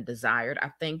wanted, being desired. I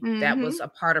think that was a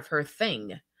part of her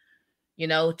thing. You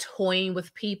know, toying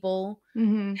with people,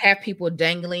 have people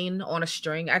dangling on a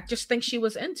string. I just think she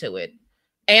was into it.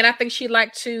 And I think she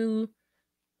liked to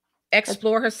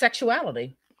explore her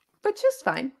sexuality. But just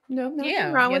fine. No, nothing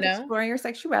Yeah, wrong you with know. exploring your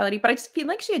sexuality. But I just feel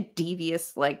like she had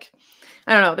devious, like,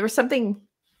 I don't know. There was something.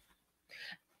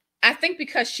 I think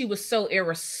because she was so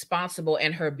irresponsible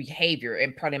in her behavior,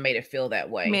 it probably made it feel that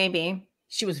way. Maybe.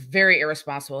 She was very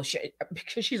irresponsible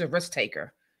because she's a risk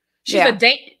taker. She's Yeah.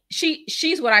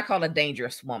 she's what I call a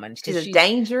dangerous woman. She's a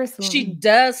dangerous woman. She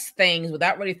does things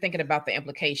without really thinking about the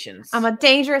implications. I'm a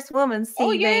dangerous woman, Oh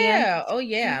Steven. yeah. Oh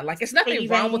yeah. Like it's nothing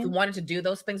wrong with Steven. wanting to do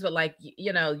those things, but like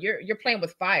you know, you're playing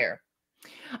with fire.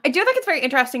 I do think it's very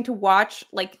interesting to watch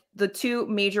like the two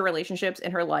major relationships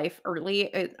in her life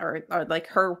early, or like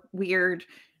her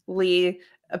weirdly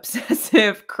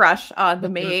obsessive crush on the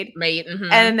maid,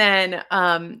 and then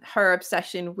her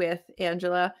obsession with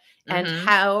Angela, and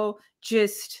how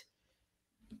just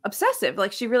obsessive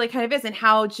like she really kind of is, and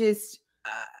how just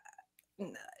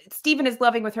Stephen is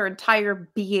loving with her entire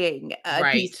being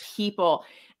these people.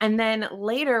 And then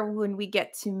later when we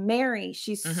get to Mary,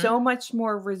 she's so much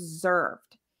more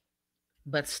reserved,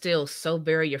 but still so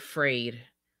very afraid.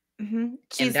 And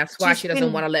that's why she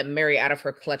doesn't want to let Mary out of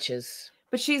her clutches.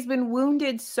 But she's been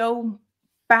wounded so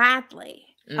badly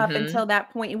up until that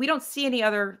point. And we don't see any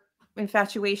other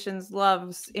infatuations,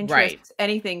 loves, interests,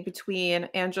 anything between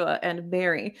Angela and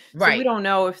Mary. So we don't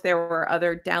know if there were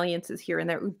other dalliances here and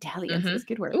there. Ooh, dalliances,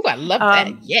 good word. Ooh, I love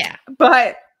that. Yeah.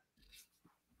 But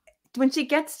when she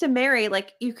gets to Mary,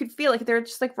 like you could feel like they're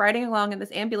just like riding along in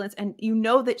this ambulance, and you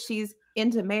know that she's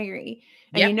into Mary,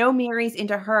 and you know Mary's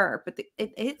into her, but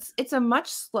it's a much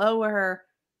slower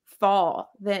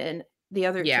fall than the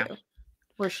other two,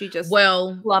 where she just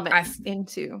plummets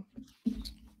into.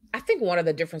 I think one of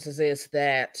the differences is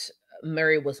that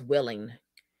Mary was willing,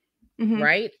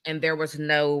 right? And there was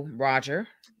no Roger.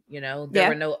 You know, there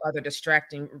were no other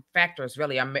distracting factors,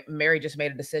 really. Mary just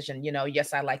made a decision, you know,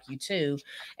 yes, I like you too.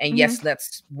 And yes,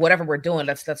 let's, whatever we're doing,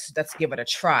 let's give it a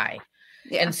try.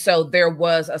 Yeah. And so there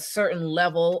was a certain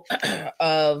level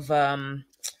of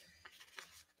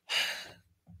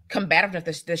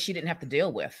combativeness that she didn't have to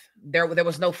deal with. There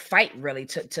was no fight really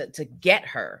to get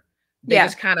her. They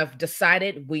just kind of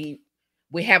decided we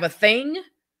have a thing.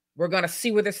 We're going to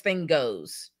see where this thing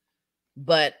goes.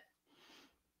 But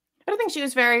I think she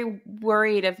was very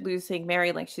worried of losing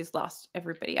Mary, like she's lost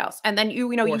everybody else. And then you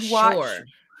watch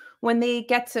when they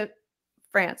get to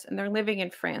France and they're living in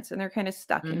France and they're kind of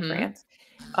stuck in France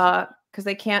because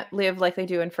they can't live like they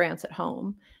do in France at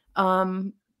home.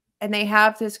 And they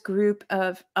have this group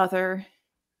of other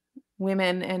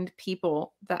women and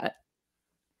people that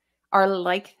are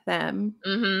like them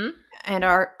and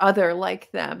are other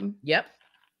like them. Yep.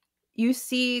 You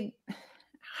see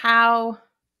how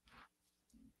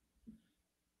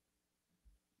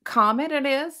common it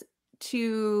is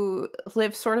to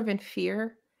live sort of in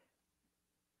fear.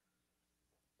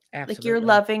 Absolutely. Like you're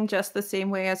loving just the same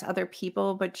way as other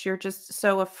people, but you're just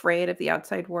so afraid of the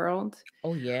outside world.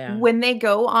 Oh yeah. When they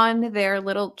go on their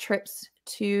little trips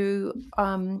to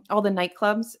all the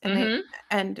nightclubs and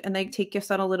they take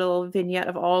us on a little vignette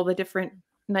of all the different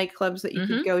nightclubs that you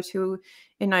could go to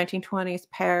in 1920s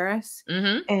Paris.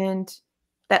 And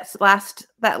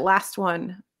that last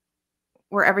one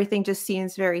where everything just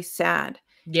seems very sad.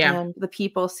 Yeah. And the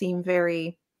people seem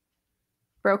very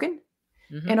broken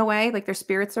in Mm-hmm. a way, like their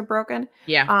spirits are broken.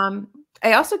 Yeah.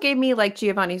 It also gave me like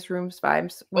Giovanni's Rooms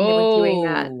vibes when they were doing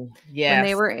that. Oh, yes.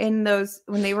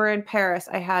 When they were in Paris,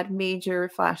 I had major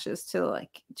flashes to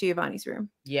like Giovanni's room.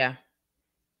 Yeah.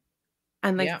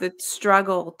 And like Yeah. the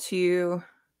struggle to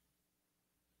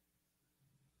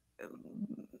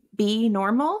be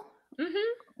normal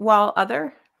while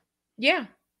other. Yeah.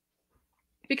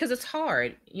 Because it's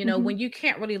hard, when you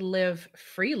can't really live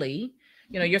freely,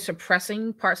 you're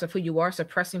suppressing parts of who you are,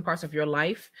 suppressing parts of your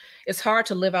life. It's hard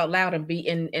to live out loud and be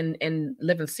in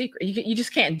live in secret. You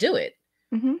just can't do it,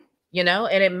 and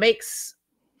it makes,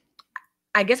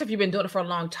 I guess if you've been doing it for a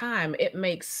long time, it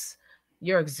makes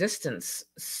your existence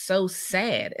so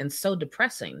sad and so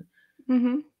depressing.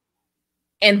 And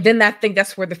then I think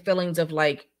that's where the feelings of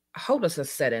like hopelessness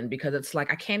set in, because it's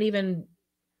like I can't even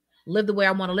live the way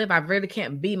I want to live. I really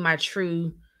can't be my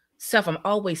true self. I'm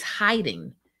always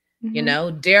hiding.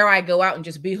 Dare I go out and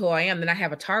just be who I am? Then I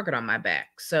have a target on my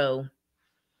back. So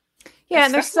yeah,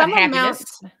 and there's some amount.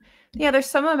 happiness. Yeah, there's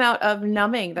some amount of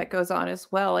numbing that goes on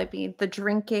as well. I mean, the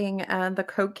drinking and the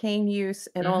cocaine use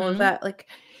and all of that. Like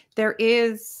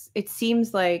it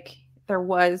seems like there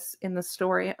was in the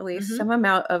story at least some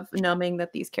amount of numbing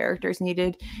that these characters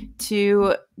needed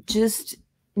to just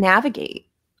navigate.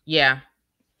 Yeah.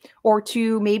 Or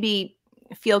to maybe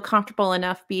feel comfortable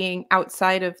enough being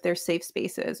outside of their safe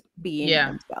spaces, being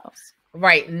themselves.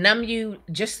 Right. Numb you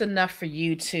just enough for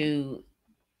you to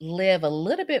live a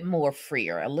little bit more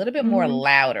freer, a little bit more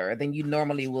louder than you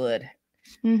normally would.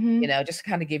 Just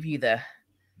kind of give you the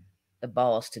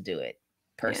balls to do it,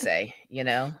 per se,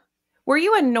 Were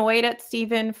you annoyed at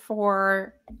Stephen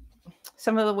for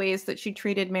some of the ways that she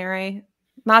treated Mary?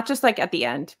 Not just like at the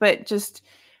end, but just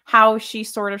how she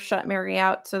sort of shut Mary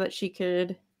out so that she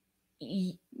could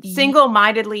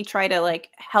single-mindedly try to like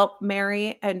help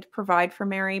Mary and provide for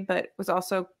Mary, but was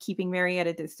also keeping Mary at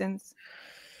a distance.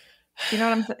 You know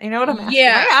what I'm asking?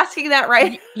 Yeah. Am I asking that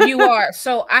right? You are.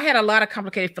 So I had a lot of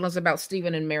complicated feelings about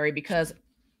Stephen and Mary, because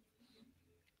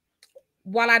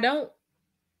while I don't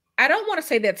want to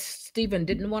say that Stephen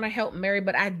didn't want to help Mary,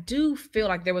 but I do feel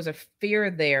like there was a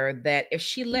fear there that if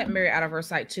she let Mary out of her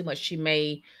sight too much, she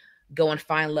may go and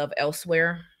find love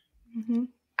elsewhere.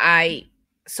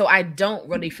 So I don't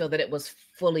really feel that it was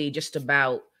fully just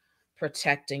about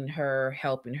protecting her,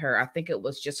 helping her. I think it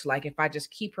was just like, if I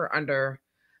just keep her under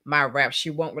my wrap, she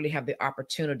won't really have the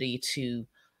opportunity to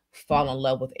fall in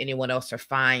love with anyone else or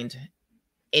find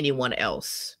anyone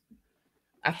else.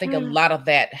 I think a lot of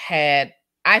that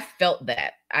I felt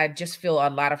that. I just feel a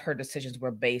lot of her decisions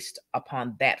were based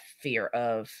upon that fear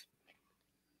of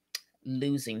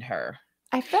losing her.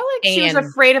 I felt like she was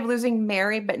afraid of losing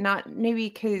Mary, but not maybe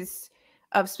because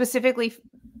of specifically,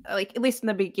 like at least in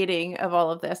the beginning of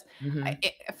all of this,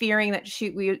 fearing that she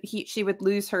would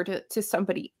lose her to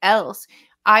somebody else.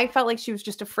 I felt like she was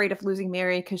just afraid of losing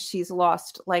Mary because she's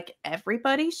lost like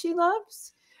everybody she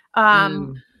loves.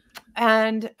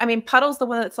 And I mean, Puddle's the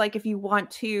one that's like, if you want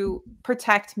to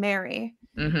protect Mary,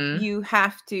 you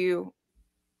have to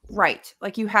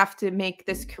like you have to make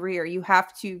this career. You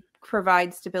have to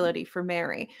provide stability for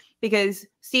Mary, because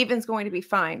Stephen's going to be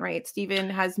fine, right? Stephen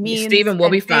has means. Stephen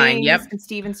will be fine. Yep. And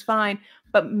Stephen's fine.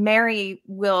 But Mary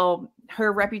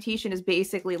her reputation is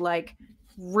basically like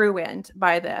ruined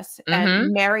by this.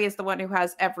 And Mary is the one who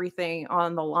has everything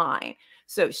on the line.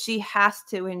 So she has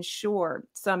to ensure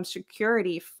some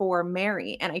security for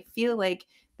Mary. And I feel like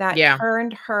that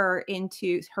turned her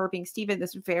into her being Stephen,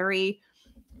 this very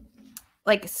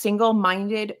like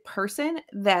single-minded person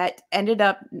that ended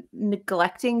up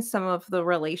neglecting some of the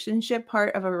relationship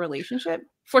part of a relationship.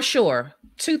 For sure.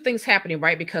 Two things happening,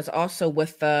 right? Because also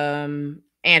with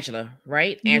Angela,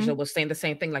 right? Angela was saying the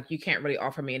same thing, like, you can't really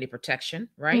offer me any protection,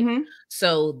 right?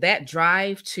 So that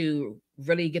drive to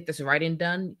really get this writing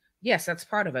done, yes, that's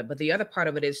part of it. But the other part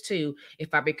of it is too,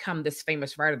 if I become this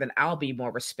famous writer, then I'll be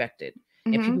more respected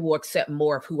and people will accept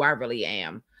more of who I really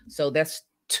am. So that's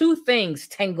two things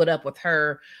tangled up with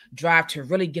her drive to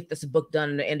really get this book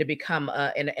done and to become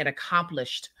an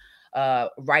accomplished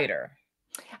writer.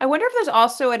 I wonder if there's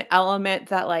also an element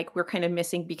that like we're kind of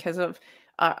missing because of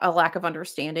a lack of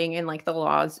understanding in like the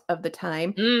laws of the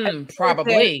time.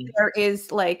 Probably. There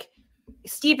is like,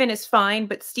 Stephen is fine,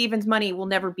 but Stephen's money will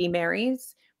never be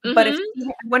Mary's. But I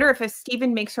wonder if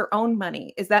Stephen makes her own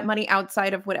money, is that money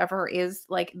outside of whatever is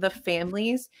like the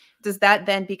family's? Does that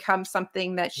then become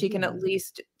something that she can at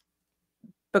least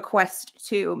bequest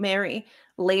to Mary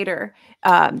later,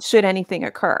 should anything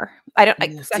occur? I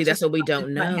don't see. That's what we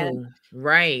don't know,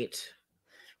 right?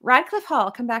 Radclyffe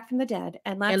Hall, come back from the dead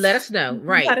and let us know.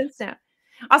 Right. Let us know.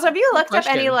 Also, have you Good looked up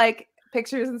any question. like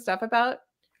pictures and stuff about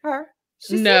her?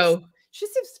 No. She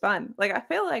seems fun. Like, I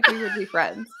feel like we would be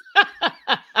friends.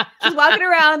 She's walking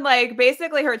around like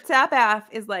basically her top half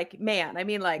is like man. I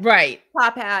mean, like Right.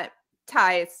 top hat,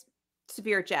 ties,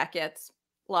 severe jackets.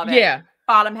 Love it. Yeah.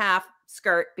 Bottom half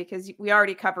skirt, because we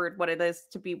already covered what it is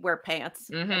to wear pants.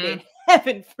 Mhm. I mean,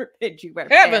 heaven forbid you wear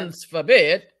Heavens pants.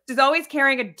 forbid. She's always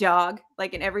carrying a dog,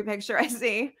 like in every picture I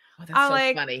see. Oh, that's so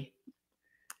like, funny.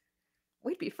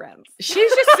 We'd be friends. She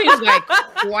just seems like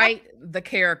quite the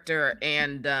character,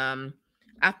 and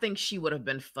I think she would have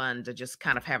been fun to just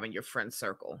kind of have in your friend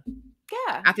circle.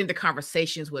 Yeah. I think the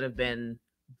conversations would have been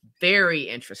very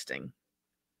interesting.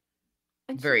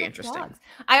 And very interesting. Dogs.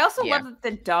 I also love that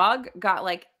the dog got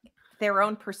like their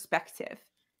own perspective.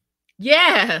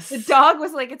 Yes. The dog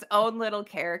was like its own little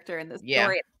character in the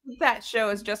story. I think that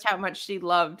shows just how much she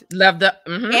loved the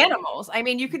animals. I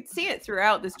mean, you could see it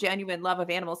throughout, this genuine love of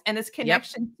animals and this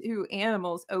connection to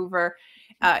animals over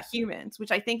humans, which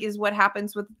I think is what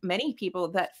happens with many people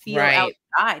that feel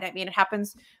outside. I mean, it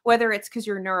happens whether it's because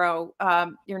you're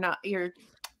you're not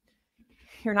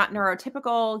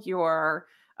neurotypical, you're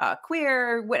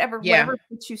queer, whatever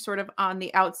puts you sort of on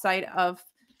the outside of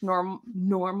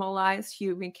normalized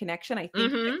human connection. I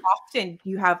think often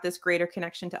you have this greater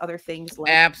connection to other things like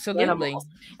animals.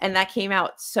 And that came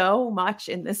out so much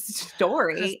in this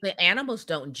story. The animals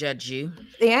don't judge you.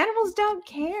 The animals don't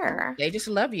care. They just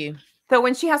love you. So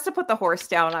when she has to put the horse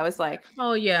down, I was like,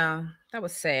 oh yeah, that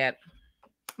was sad.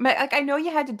 Like, I know you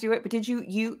had to do it, but did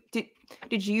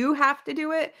you have to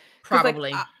do it?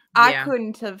 Probably. Like, I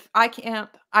couldn't have. I can't.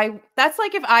 That's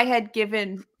like if I had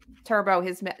given Turbo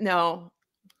his no.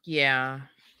 Yeah.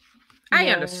 I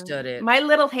understood it. My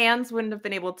little hands wouldn't have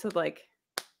been able to like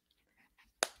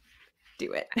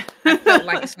do it. I felt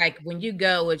like it's like when you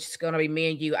go, it's gonna be me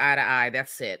and you eye to eye.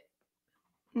 That's it.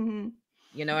 Mm-hmm.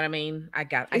 You know what I mean? I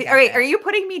got all right, are you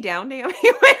putting me down, Naomi?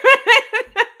 No.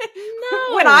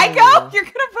 When I go, you're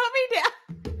gonna put me down.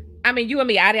 I mean, you and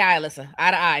me, eye to eye, Alyssa.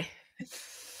 Eye to eye.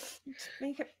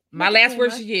 My last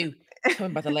words to you. Tell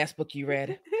me about the last book you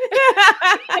read.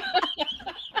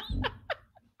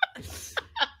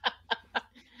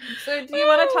 So do you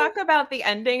want to talk about the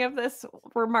ending of this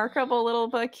remarkable little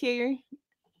book here?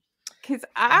 Because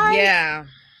I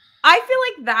feel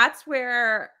like that's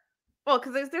where, well,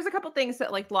 because there's a couple things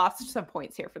that like lost some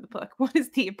points here for the book. One is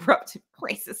the abrupt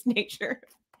racist nature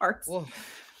of parts. Whoa.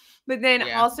 But then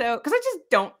also, because I just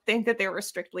don't think that they were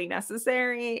strictly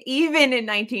necessary. Even in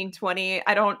 1920,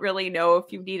 I don't really know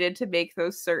if you needed to make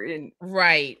those certain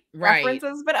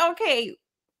references. But okay.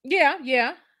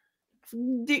 Yeah.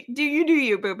 Do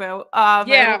you, boo-boo.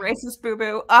 Little racist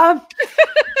boo-boo. But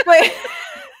I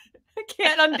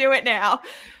can't undo it now.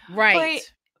 Right.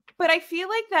 But I feel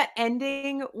like that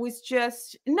ending was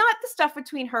just not the stuff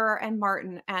between her and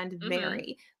Martin and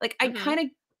Mary. Like, I kind of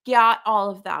got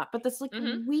all of that, but this like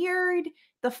weird,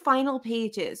 the final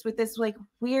pages with this like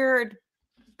weird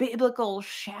biblical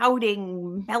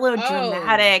shouting,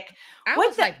 melodramatic. I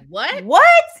was like, what?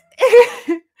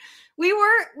 We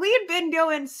had been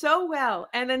going so well,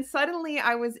 and then suddenly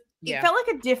it felt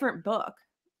like a different book.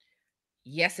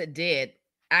 Yes, it did.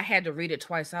 I had to read it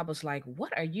twice. I was like,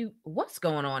 what's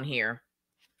going on here?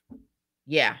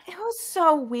 Yeah. It was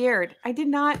so weird. I did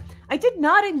not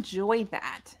enjoy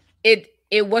that.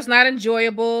 It was not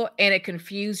enjoyable, and it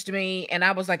confused me. And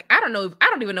I was like, I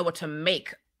don't even know what to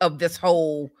make of this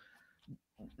whole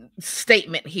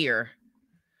statement here.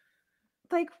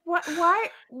 Like, what?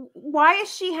 Why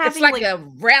is she having? It's like a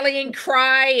rallying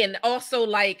cry, and also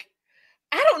like,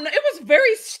 I don't know. It was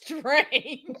very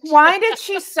strange. Why did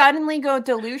she suddenly go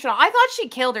delusional? I thought she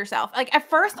killed herself. Like, at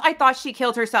first, I thought she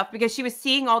killed herself because she was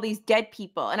seeing all these dead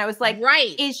people, and I was like,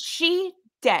 is she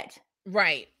dead?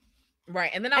 Right.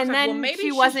 And then I was like, well, maybe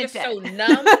she wasn't just so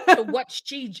numb to what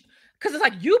because it's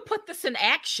like, you put this in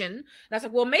action. And I was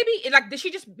like, well, maybe did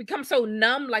she just become so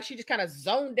numb? Like she just kind of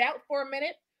zoned out for a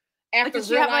minute after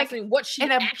realizing what she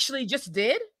actually just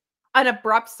did? An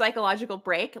abrupt psychological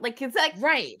break. Like, it's like,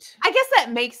 right. I guess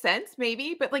that makes sense,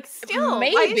 maybe, but like still,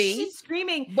 maybe. Why is she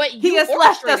screaming, but he has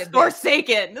left us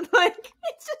forsaken? Like,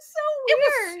 it's just so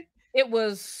weird. It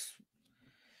was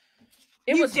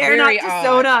dare very not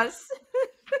disown us.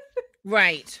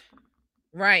 Right.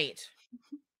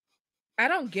 I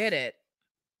don't get it.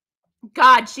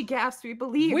 God, she gasped. We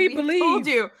believe. We told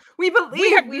you. We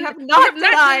believe. We have not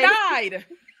denied.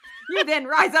 You then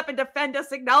rise up and defend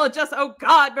us, acknowledge us, oh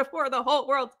God, before the whole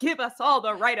world. Give us all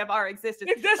the right of our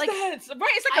existence. It's like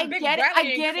a big rallying cry.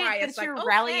 I get it. It's your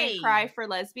rallying cry for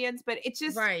lesbians, but it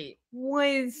just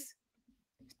was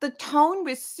the tone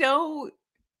was so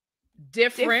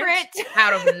different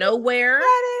out of nowhere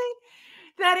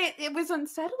that it was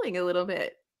unsettling a little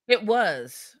bit. It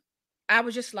was. I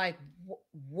was just like,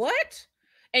 what?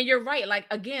 And you're right. Like,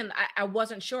 again, I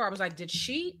wasn't sure. I was like, did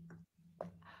she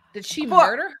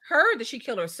murder her? Did she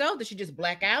kill herself? Did she just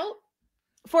black out?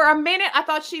 For a minute, I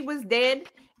thought she was dead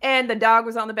and the dog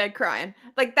was on the bed crying.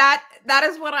 Like that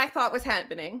is what I thought was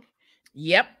happening.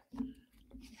 Yep.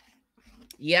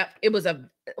 It was a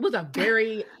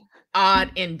very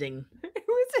odd ending. It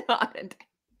was an odd ending.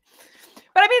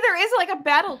 But I mean, there is like a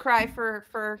battle cry for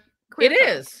queer it folk,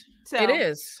 is. So it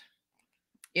is.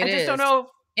 I just don't know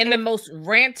in the most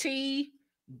ranty,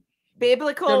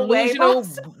 biblical way.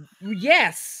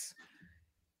 Yes.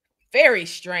 Very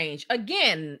strange.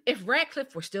 Again, if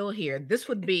Radclyffe were still here, this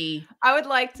would be. I would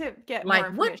like to get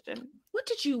like, more information.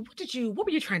 What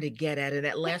were you trying to get at in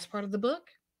that last part of the book?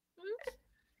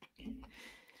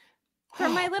 For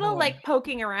my little like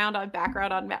poking around on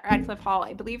background on Radclyffe Hall,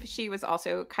 I believe she was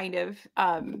also kind of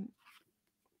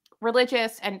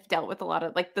religious and dealt with a lot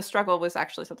of like the struggle was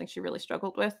actually something she really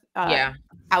struggled with.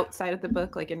 Outside of the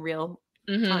book, like in real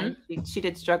time, she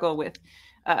did struggle with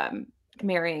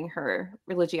marrying her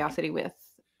religiosity with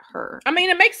her. I mean,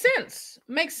 it makes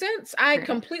sense. I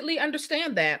completely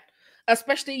understand that,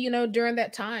 especially during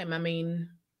that time. I mean,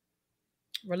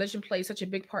 religion plays such a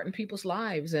big part in people's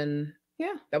lives, and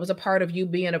that was a part of you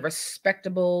being a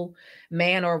respectable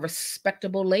man or a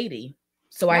respectable lady.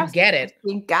 So I get it.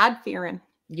 Being God-fearing.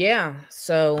 Yeah.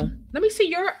 So let me see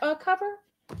your cover.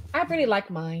 I really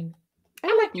like mine.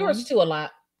 I like yours too a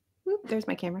lot. Oop, there's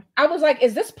my camera. I was like,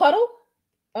 is this Puddle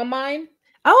on mine?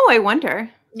 Oh, I wonder.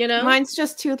 Mine's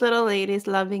just two little ladies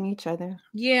loving each other.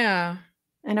 Yeah.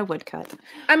 And a woodcut.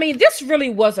 I mean, this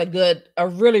really was a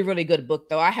really, really good book,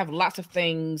 though. I have lots of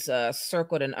things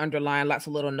circled and underlined, lots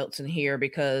of little notes in here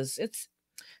because it's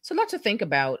a lot to think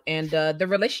about. And the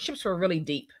relationships were really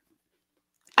deep.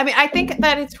 I mean, I think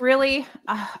that it's really,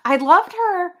 I loved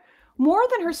her more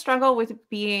than her struggle with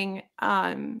being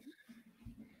a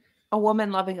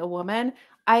woman loving a woman.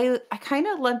 I kind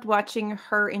of loved watching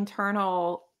her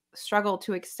internal struggle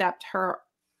to accept her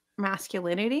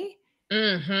masculinity.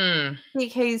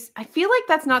 Because I feel like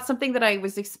that's not something that I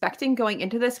was expecting going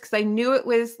into this, because I knew it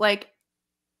was like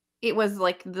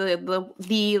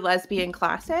the lesbian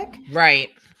classic, right?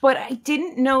 But I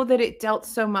didn't know that it dealt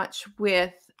so much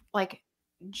with like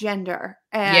gender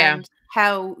and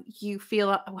how you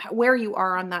feel, where you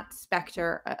are on that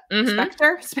spectrum.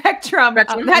 Spectrum. I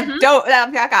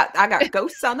got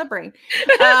ghosts on the brain.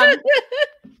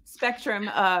 Spectrum.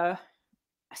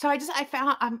 So I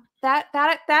found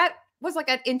that was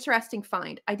like an interesting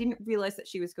find. I didn't realize that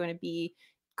she was going to be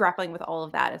grappling with all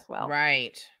of that as well.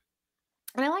 Right.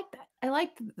 And I like that. I like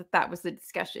that was the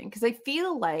discussion, because I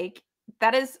feel like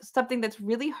that is something that's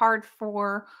really hard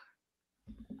for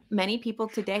many people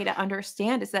today to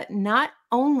understand, is that not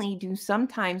only do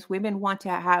sometimes women want to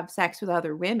have sex with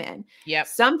other women,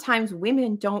 sometimes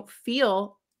women don't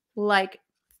feel like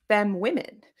them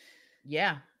women.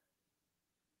 Yeah.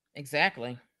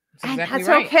 Exactly. And that's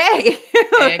right. Okay.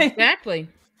 Exactly.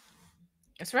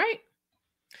 That's right.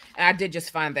 And I did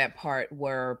just find that part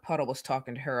where Puddle was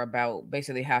talking to her about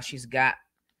basically how she's got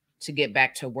to get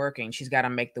back to working. She's got to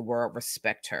make the world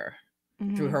respect her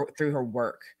through her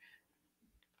work.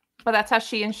 Well, that's how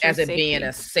she ensures as it safety. Being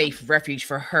a safe refuge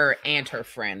for her and her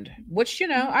friend, which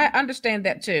I understand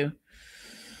that too.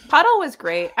 Puddle was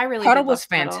great. I really Puddle was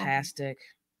fantastic.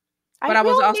 But I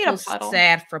was also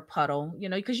sad for Puddle,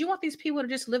 because you want these people to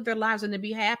just live their lives and to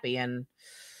be happy. And,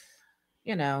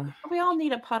 we all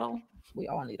need a Puddle. We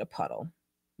all need a Puddle.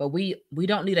 But we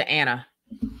don't need an Anna.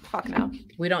 Fuck no.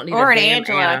 We don't need an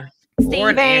Angela. Anna. Or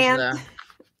an Angela.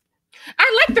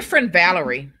 I like the friend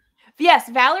Valerie.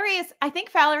 Yes,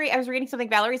 I was reading something.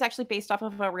 Valerie is actually based off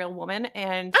of a real woman.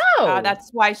 And that's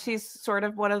why she's sort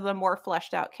of one of the more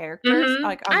fleshed out characters.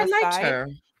 Like on the side. Her.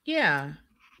 Yeah.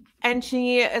 And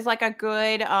she is like a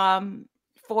good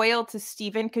foil to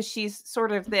Stephen, because she's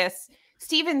sort of this.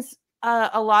 Stephen's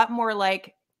a lot more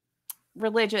like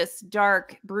religious,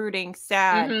 dark, brooding,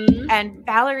 sad. And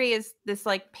Valerie is this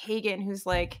like pagan who's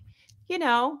like,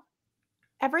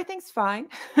 everything's fine.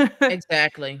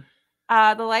 Exactly.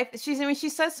 The life she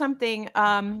says something.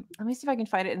 Let me see if I can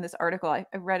find it in this article. I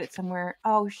read it somewhere.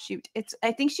 Oh shoot.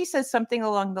 I think she says something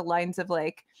along the lines of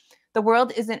like, the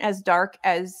world isn't as dark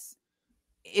as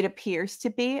it appears to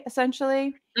be,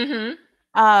 essentially.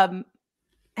 I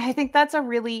think that's a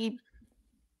really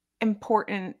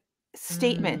important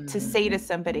statement to say to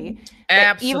somebody.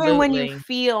 Absolutely. Even when you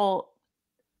feel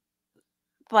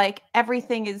like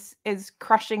everything is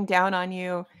crushing down on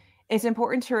you, it's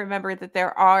important to remember that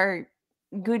there are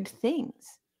good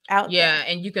things out there. Yeah,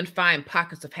 and you can find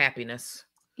pockets of happiness.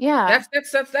 Yeah.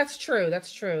 That's true.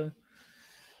 That's true.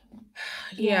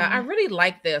 Yeah, I really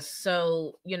like this.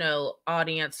 So,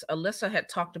 audience, Alyssa had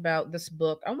talked about this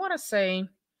book. I want to say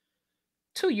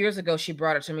 2 years ago, she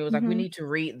brought it to me. It was like, we need to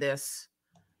read this.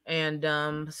 And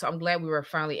so I'm glad we were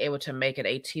finally able to make it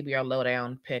a TBR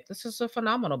Lowdown pick. This is a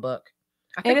phenomenal book.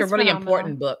 I think a really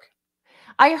important book.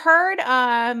 I heard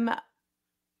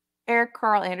Eric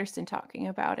Carl Anderson talking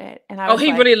about it, and I was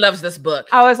he really loves this book.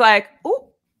 I was like, "Ooh,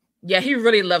 yeah, he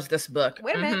really loves this book."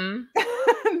 Wait a minute,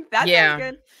 that sounds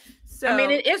good. So I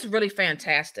mean, it is really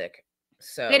fantastic.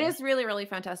 So it is really, really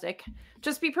fantastic.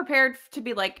 Just be prepared to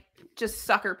be like just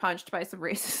sucker punched by some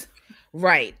racists,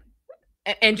 right?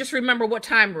 And just remember what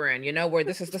time we're in. Where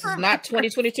this is not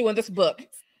 2022 in this book.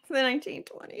 It's the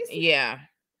 1920s. Yeah,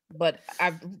 but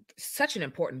such an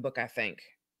important book. I think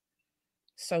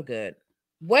so good.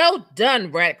 Well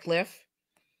done, Radclyffe.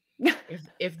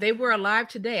 if they were alive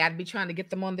today, I'd be trying to get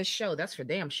them on this show. That's for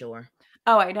damn sure.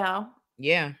 Oh, I know.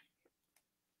 Yeah.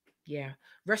 Yeah.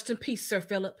 Rest in peace, Sir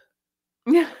Philip.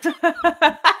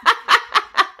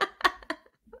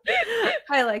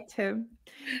 I liked him.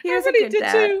 He was a good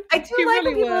dad. Too. I do like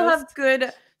when people have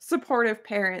good supportive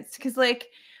parents, because like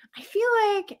I feel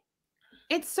like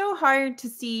it's so hard to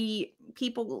see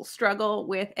people struggle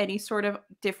with any sort of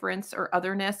difference or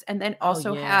otherness, and then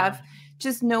also have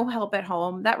just no help at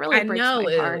home. That really breaks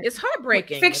my heart. It's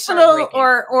heartbreaking. Fictional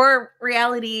or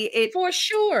reality, it for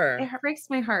sure. It breaks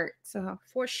my heart. So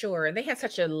for sure. And they had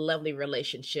such a lovely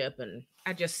relationship, and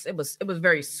it was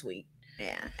very sweet.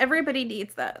 Yeah. Everybody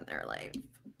needs that in their life.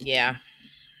 Yeah.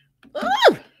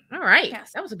 Ooh, all right.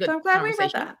 Yes. That was a good conversation. I'm glad we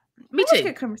read that. Me too. Was a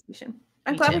good conversation.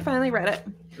 I'm glad we finally read it.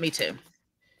 Me too.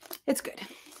 It's good.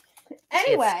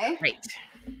 Anyway. It's great.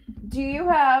 Do you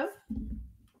have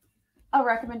a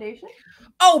recommendation?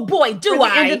 Oh boy, do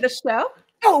I. End of the show?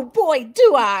 Oh boy,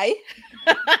 do I.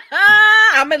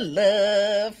 I'm in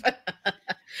love.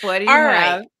 What do you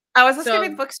have? Oh, is this going to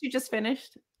be the books you just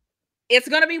finished? It's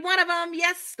going to be one of them.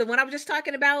 Yes. The one I was just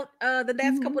talking about the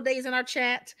last couple of days in our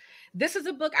chat. This is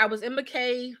a book. I was in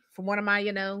McKay for one of my,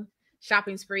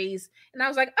 shopping sprees. And I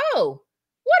was like, oh,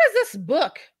 what is this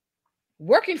book?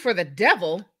 Working for the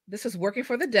Devil. This is Working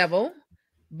for the Devil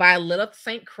by Lilith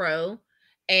St. Croix.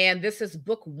 And this is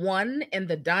book 1 in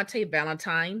the Dante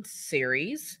Valentine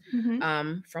series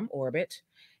from Orbit.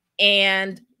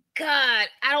 And God,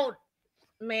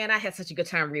 I had such a good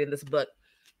time reading this book.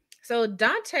 So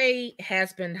Dante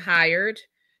has been hired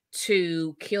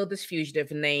to kill this fugitive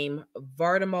named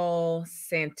Vardamal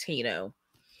Santino.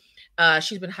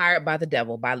 She's been hired by the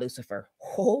devil, by Lucifer.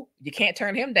 Oh, you can't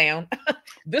turn him down.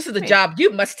 This is the job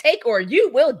you must take or you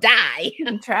will die.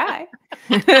 Try.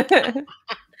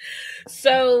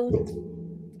 So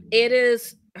it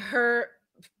is her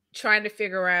trying to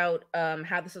figure out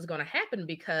how this is going to happen,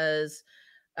 because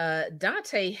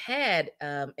Dante had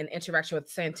an interaction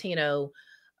with Santino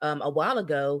a while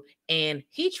ago, and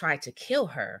he tried to kill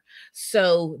her.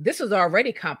 So this is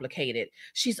already complicated.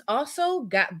 She's also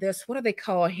got this, what do they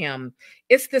call him?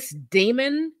 It's this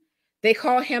demon. They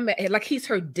call him like he's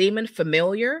her demon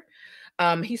familiar.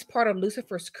 He's part of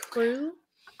Lucifer's crew.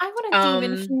 I want a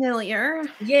demon familiar.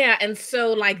 Yeah, and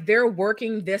so like they're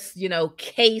working this,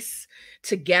 case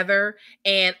together,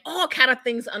 and all kind of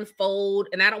things unfold.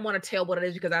 And I don't want to tell what it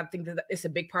is, because I think that it's a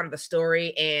big part of the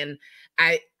story, and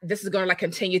this is going to like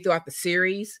continue throughout the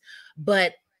series.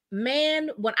 But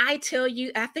man, when I tell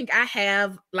you, I think I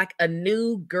have like a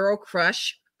new girl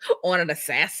crush on an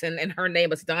assassin, and her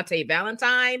name is Dante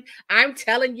Valentine. I'm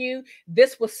telling you,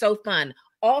 this was so fun.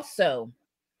 Also,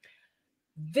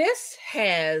 this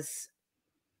has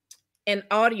an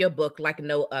audiobook like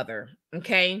no other.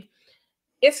 Okay.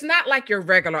 It's not like your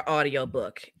regular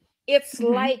audiobook. It's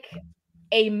like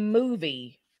a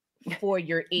movie for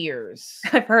your ears.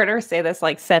 I've heard her say this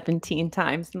like 17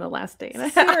 times in the last day.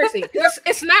 Seriously.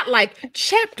 It's not like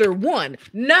chapter 1.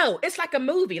 No, it's like a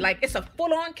movie. Like it's a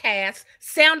full-on cast,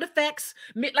 sound effects,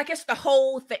 like it's the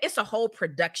whole thing. It's a whole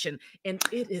production, and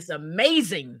it is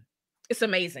amazing. It's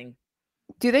amazing.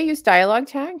 Do they use dialogue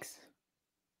tags?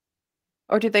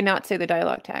 Or do they not say the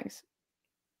dialogue tags?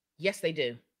 Yes, they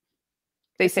do.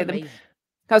 They say them.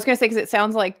 I was going to say, because it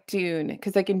sounds like Dune.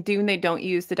 Because like in Dune, they don't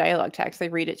use the dialogue tags. They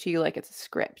read it to you like it's a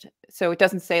script. So it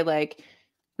doesn't say like,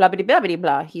 blah, blah, blah, blah,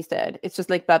 blah, he said. It's just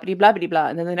like, blah, blah, blah, blah, blah.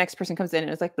 And then the next person comes in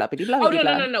and it's like, blah, blah, blah, blah,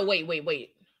 blah. Oh, no. Wait.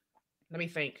 Let me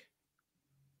think.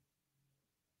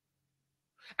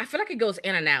 I feel like it goes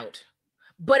in and out.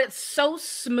 But it's so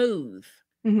smooth.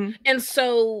 And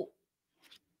so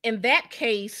in that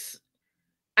case,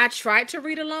 I tried to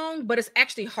read along, but it's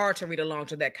actually hard to read along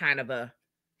to that kind of a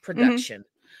production.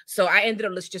 So I ended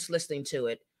up just listening to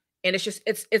it. And it's just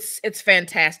it's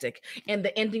fantastic. And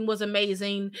the ending was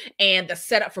amazing. And the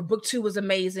setup for book 2 was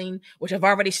amazing, which I've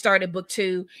already started book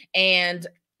 2. And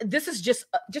this is just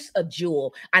a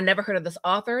jewel. I never heard of this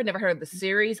author, never heard of the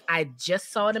series. I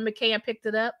just saw it in McKay and picked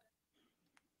it up.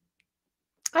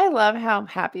 I love how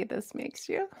happy this makes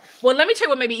you. Well, let me tell you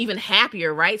what made me even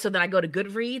happier, right? So then I go to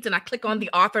Goodreads and I click on the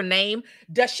author name.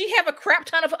 Does she have a crap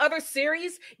ton of other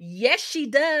series? Yes, she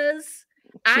does.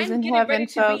 I'm getting ready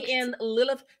to be in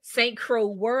Lilith St. Crow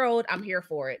world. I'm here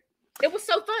for it. It was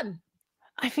so fun.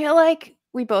 I feel like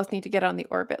we both need to get on the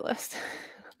Orbit list.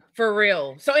 For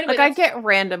real. So anyway, like I get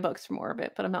random books from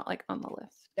Orbit, but I'm not like on the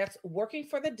list. That's Working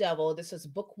for the Devil. This is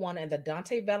book 1 in the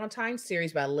Dante Valentine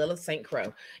series by Lilith St.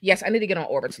 Crow. Yes, I need to get on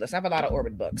Orbit's list. I have a lot of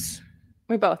Orbit books.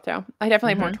 We both do. I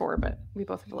definitely have more to Orbit. We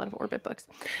both have a lot of Orbit books.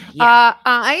 Yeah.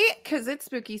 Because it's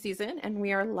spooky season and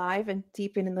we are live and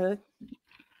deep in the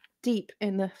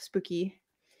spooky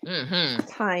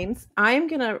times. I'm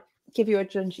gonna give you a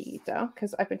Junji Ito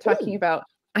because I've been talking about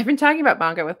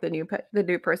manga with the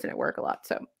new person at work a lot.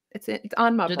 So it's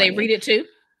on my. Do they read it too?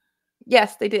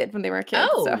 Yes, they did when they were kids.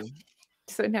 Oh.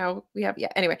 So now we have,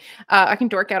 anyway, I can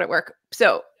dork out at work.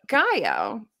 So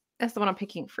Gaio is the one I'm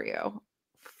picking for you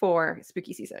for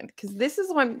spooky season. Because this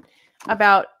is one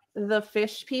about the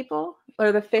fish people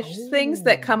or the fish things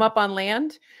that come up on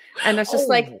land. And there's just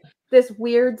like this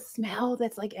weird smell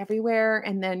that's like everywhere.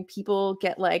 And then people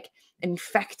get like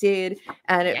infected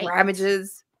and it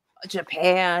ravages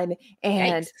Japan.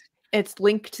 And it's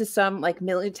linked to some like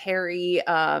military,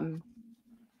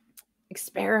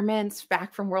 experiments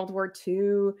back from World War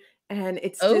II, and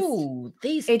it's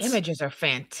these images are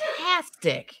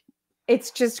fantastic.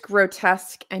 It's just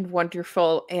grotesque and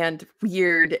wonderful and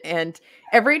weird, and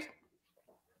every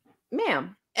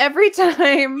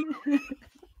time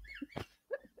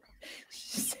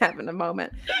she's having a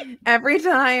moment. Every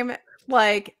time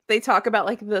like they talk about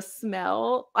like the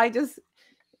smell, I just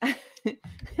do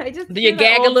you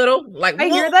gag a little? Like I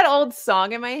hear that old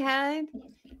song in my head.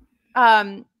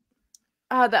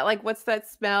 That like, what's that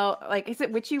smell? Like, is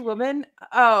it Witchy Woman?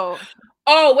 Oh,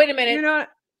 wait a minute.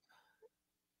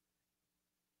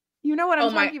 You know what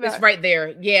I'm talking about. It's right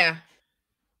there. Yeah.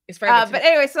 It's right there. But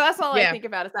anyway, so that's all I think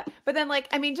about is that. But then like,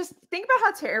 I mean, just think about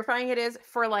how terrifying it is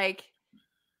for like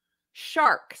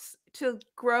sharks to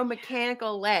grow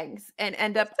mechanical legs and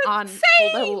end up on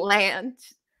the land.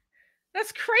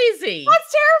 That's crazy.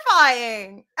 That's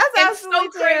terrifying. That's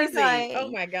absolutely so crazy. Terrifying. Oh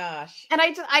my gosh. And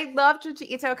I love Junji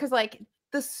Ito because like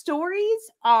the stories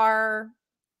are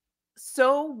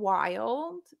so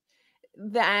wild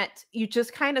that you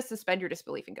just kind of suspend your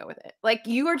disbelief and go with it. Like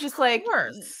you are just like,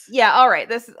 yeah, all right,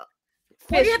 this is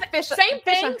same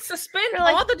thing. Suspend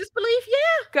all the disbelief.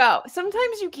 Yeah. Go.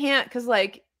 Sometimes you can't because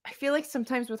like I feel like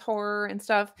sometimes with horror and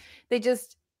stuff, they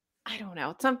just I don't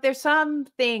know. There's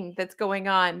something that's going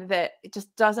on that it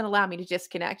just doesn't allow me to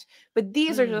disconnect. But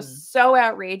these are just so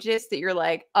outrageous that you're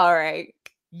like, all right,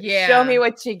 show me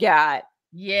what you got.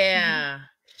 Yeah.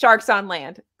 Sharks on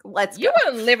land. Let's go. You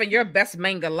are living your best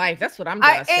manga life. That's what I'm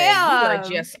gonna say. You are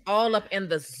just all up in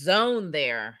the zone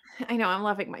there. I know, I'm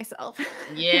loving myself.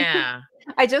 Yeah.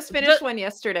 I just finished one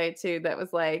yesterday too that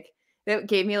was like that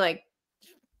gave me like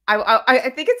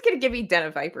I think it's gonna give me Den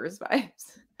of Vipers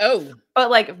vibes. Oh.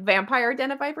 But like vampire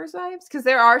Den of Vipers vibes because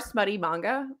there are smutty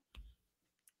manga.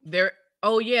 There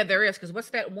is. Because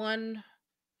what's that one?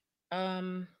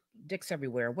 Dicks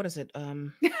Everywhere. What is it?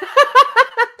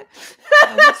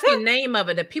 What's the name of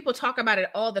it? That people talk about it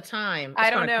all the time. I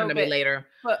don't know. Come to me later.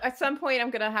 But at some point, I'm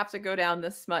gonna have to go down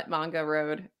the smut manga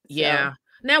road. So. Yeah.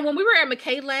 Now, when we were at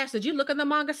McKay last, did you look in the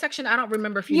manga section? I don't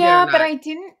remember if you did or not. But I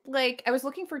didn't like. I was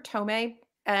looking for Tome,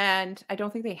 and I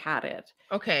don't think they had it.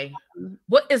 Okay.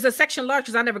 What is the section large?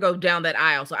 Because I never go down that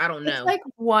aisle, so I don't know. It's like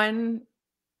one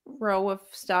row of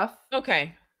stuff.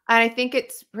 Okay. And I think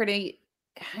it's pretty.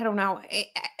 I don't know.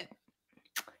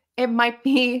 It might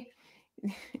be.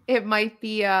 It might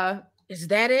be. Is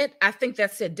that it? I think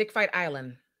that's it. Dick Fight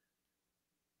Island.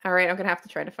 All right, I'm gonna have to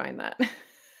try to find that.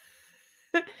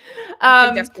 I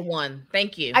think that's the one.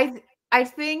 Thank you. I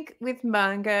think with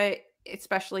manga,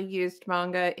 especially used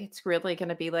manga, it's really going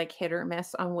to be like hit or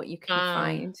miss on what you can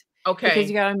find. Okay. Because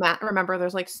you got to remember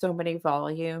there's like so many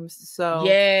volumes. So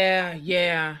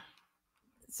yeah.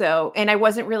 So, and I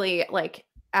wasn't really like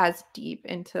as deep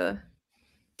into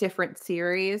different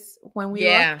series when we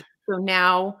looked. So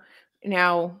now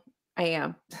I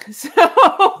am. So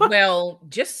well,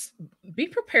 just be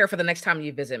prepared for the next time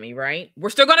you visit me, right? We're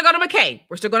still going to go to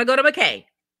McKay.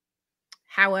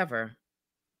 However,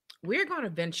 we're going to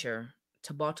venture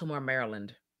to Baltimore,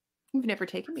 Maryland. You've never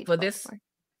taken me for to this, Baltimore.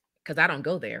 because I don't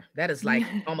go there. That is like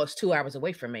almost 2 hours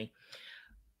away from me.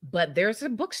 But there's a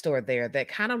bookstore there that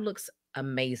kind of looks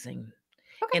amazing.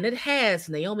 Okay. And it has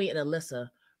Naomi and Alyssa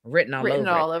written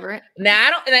all over it. it. Now,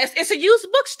 I don't, it's a used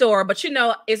bookstore, but you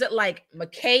know, is it like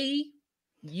McKay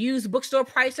used bookstore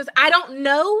prices? I don't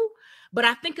know, but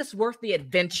I think it's worth the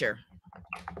adventure.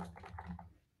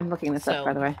 I'm looking this up,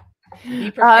 by the way.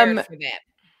 Be prepared for that.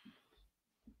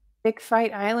 Big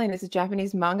Fight Island is a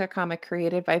Japanese manga comic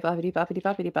created by blah, blah, blah,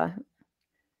 blah, blah, blah.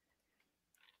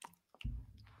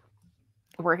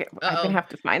 I'm gonna have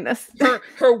to find this.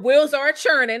 Her wheels are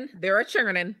churning. They're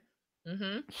churning.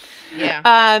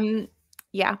 Yeah.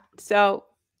 Yeah. So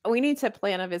we need to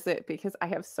plan a visit because I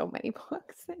have so many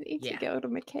books that need to go to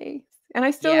McKay's, and I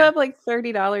still have like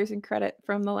 $30 in credit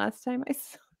from the last time I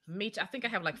saw. I think I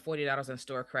have like $40 in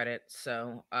store credit.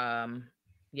 So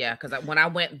yeah, because when I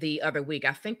went the other week,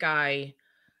 I think I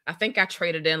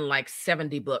traded in like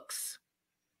 70 books.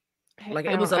 Like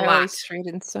it was a lot. I always trade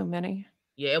in so many.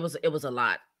 Yeah, it was a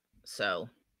lot. So,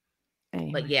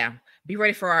 but yeah, be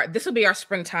ready for this will be our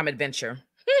springtime adventure.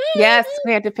 Yes,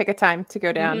 we had to pick a time to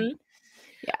go down.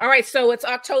 Yeah. All right, so it's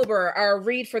October. Our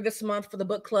read for this month for the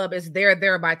book club is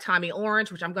There by Tommy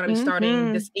Orange, which I'm going to be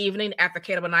starting this evening after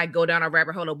Caleb and I go down a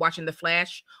rabbit hole of watching The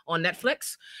Flash on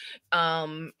Netflix.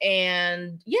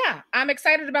 And yeah, I'm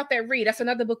excited about that read. That's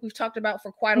another book we've talked about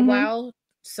for quite a while.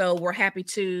 So we're happy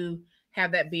to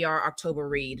have that be our October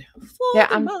read.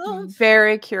 I'm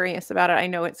very curious about it. I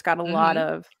know it's got a lot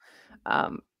of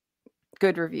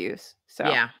good reviews. So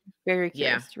yeah, very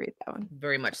curious to read that one.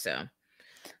 Very much so.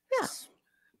 Yeah.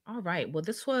 All right. Well,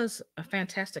 this was a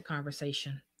fantastic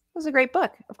conversation. It was a great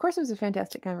book. Of course, it was a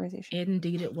fantastic conversation.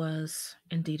 Indeed it was.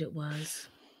 Indeed it was.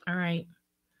 All right.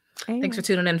 Anyway. Thanks for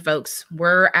tuning in, folks.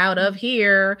 We're out of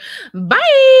here. Bye.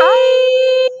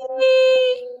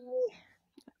 Bye.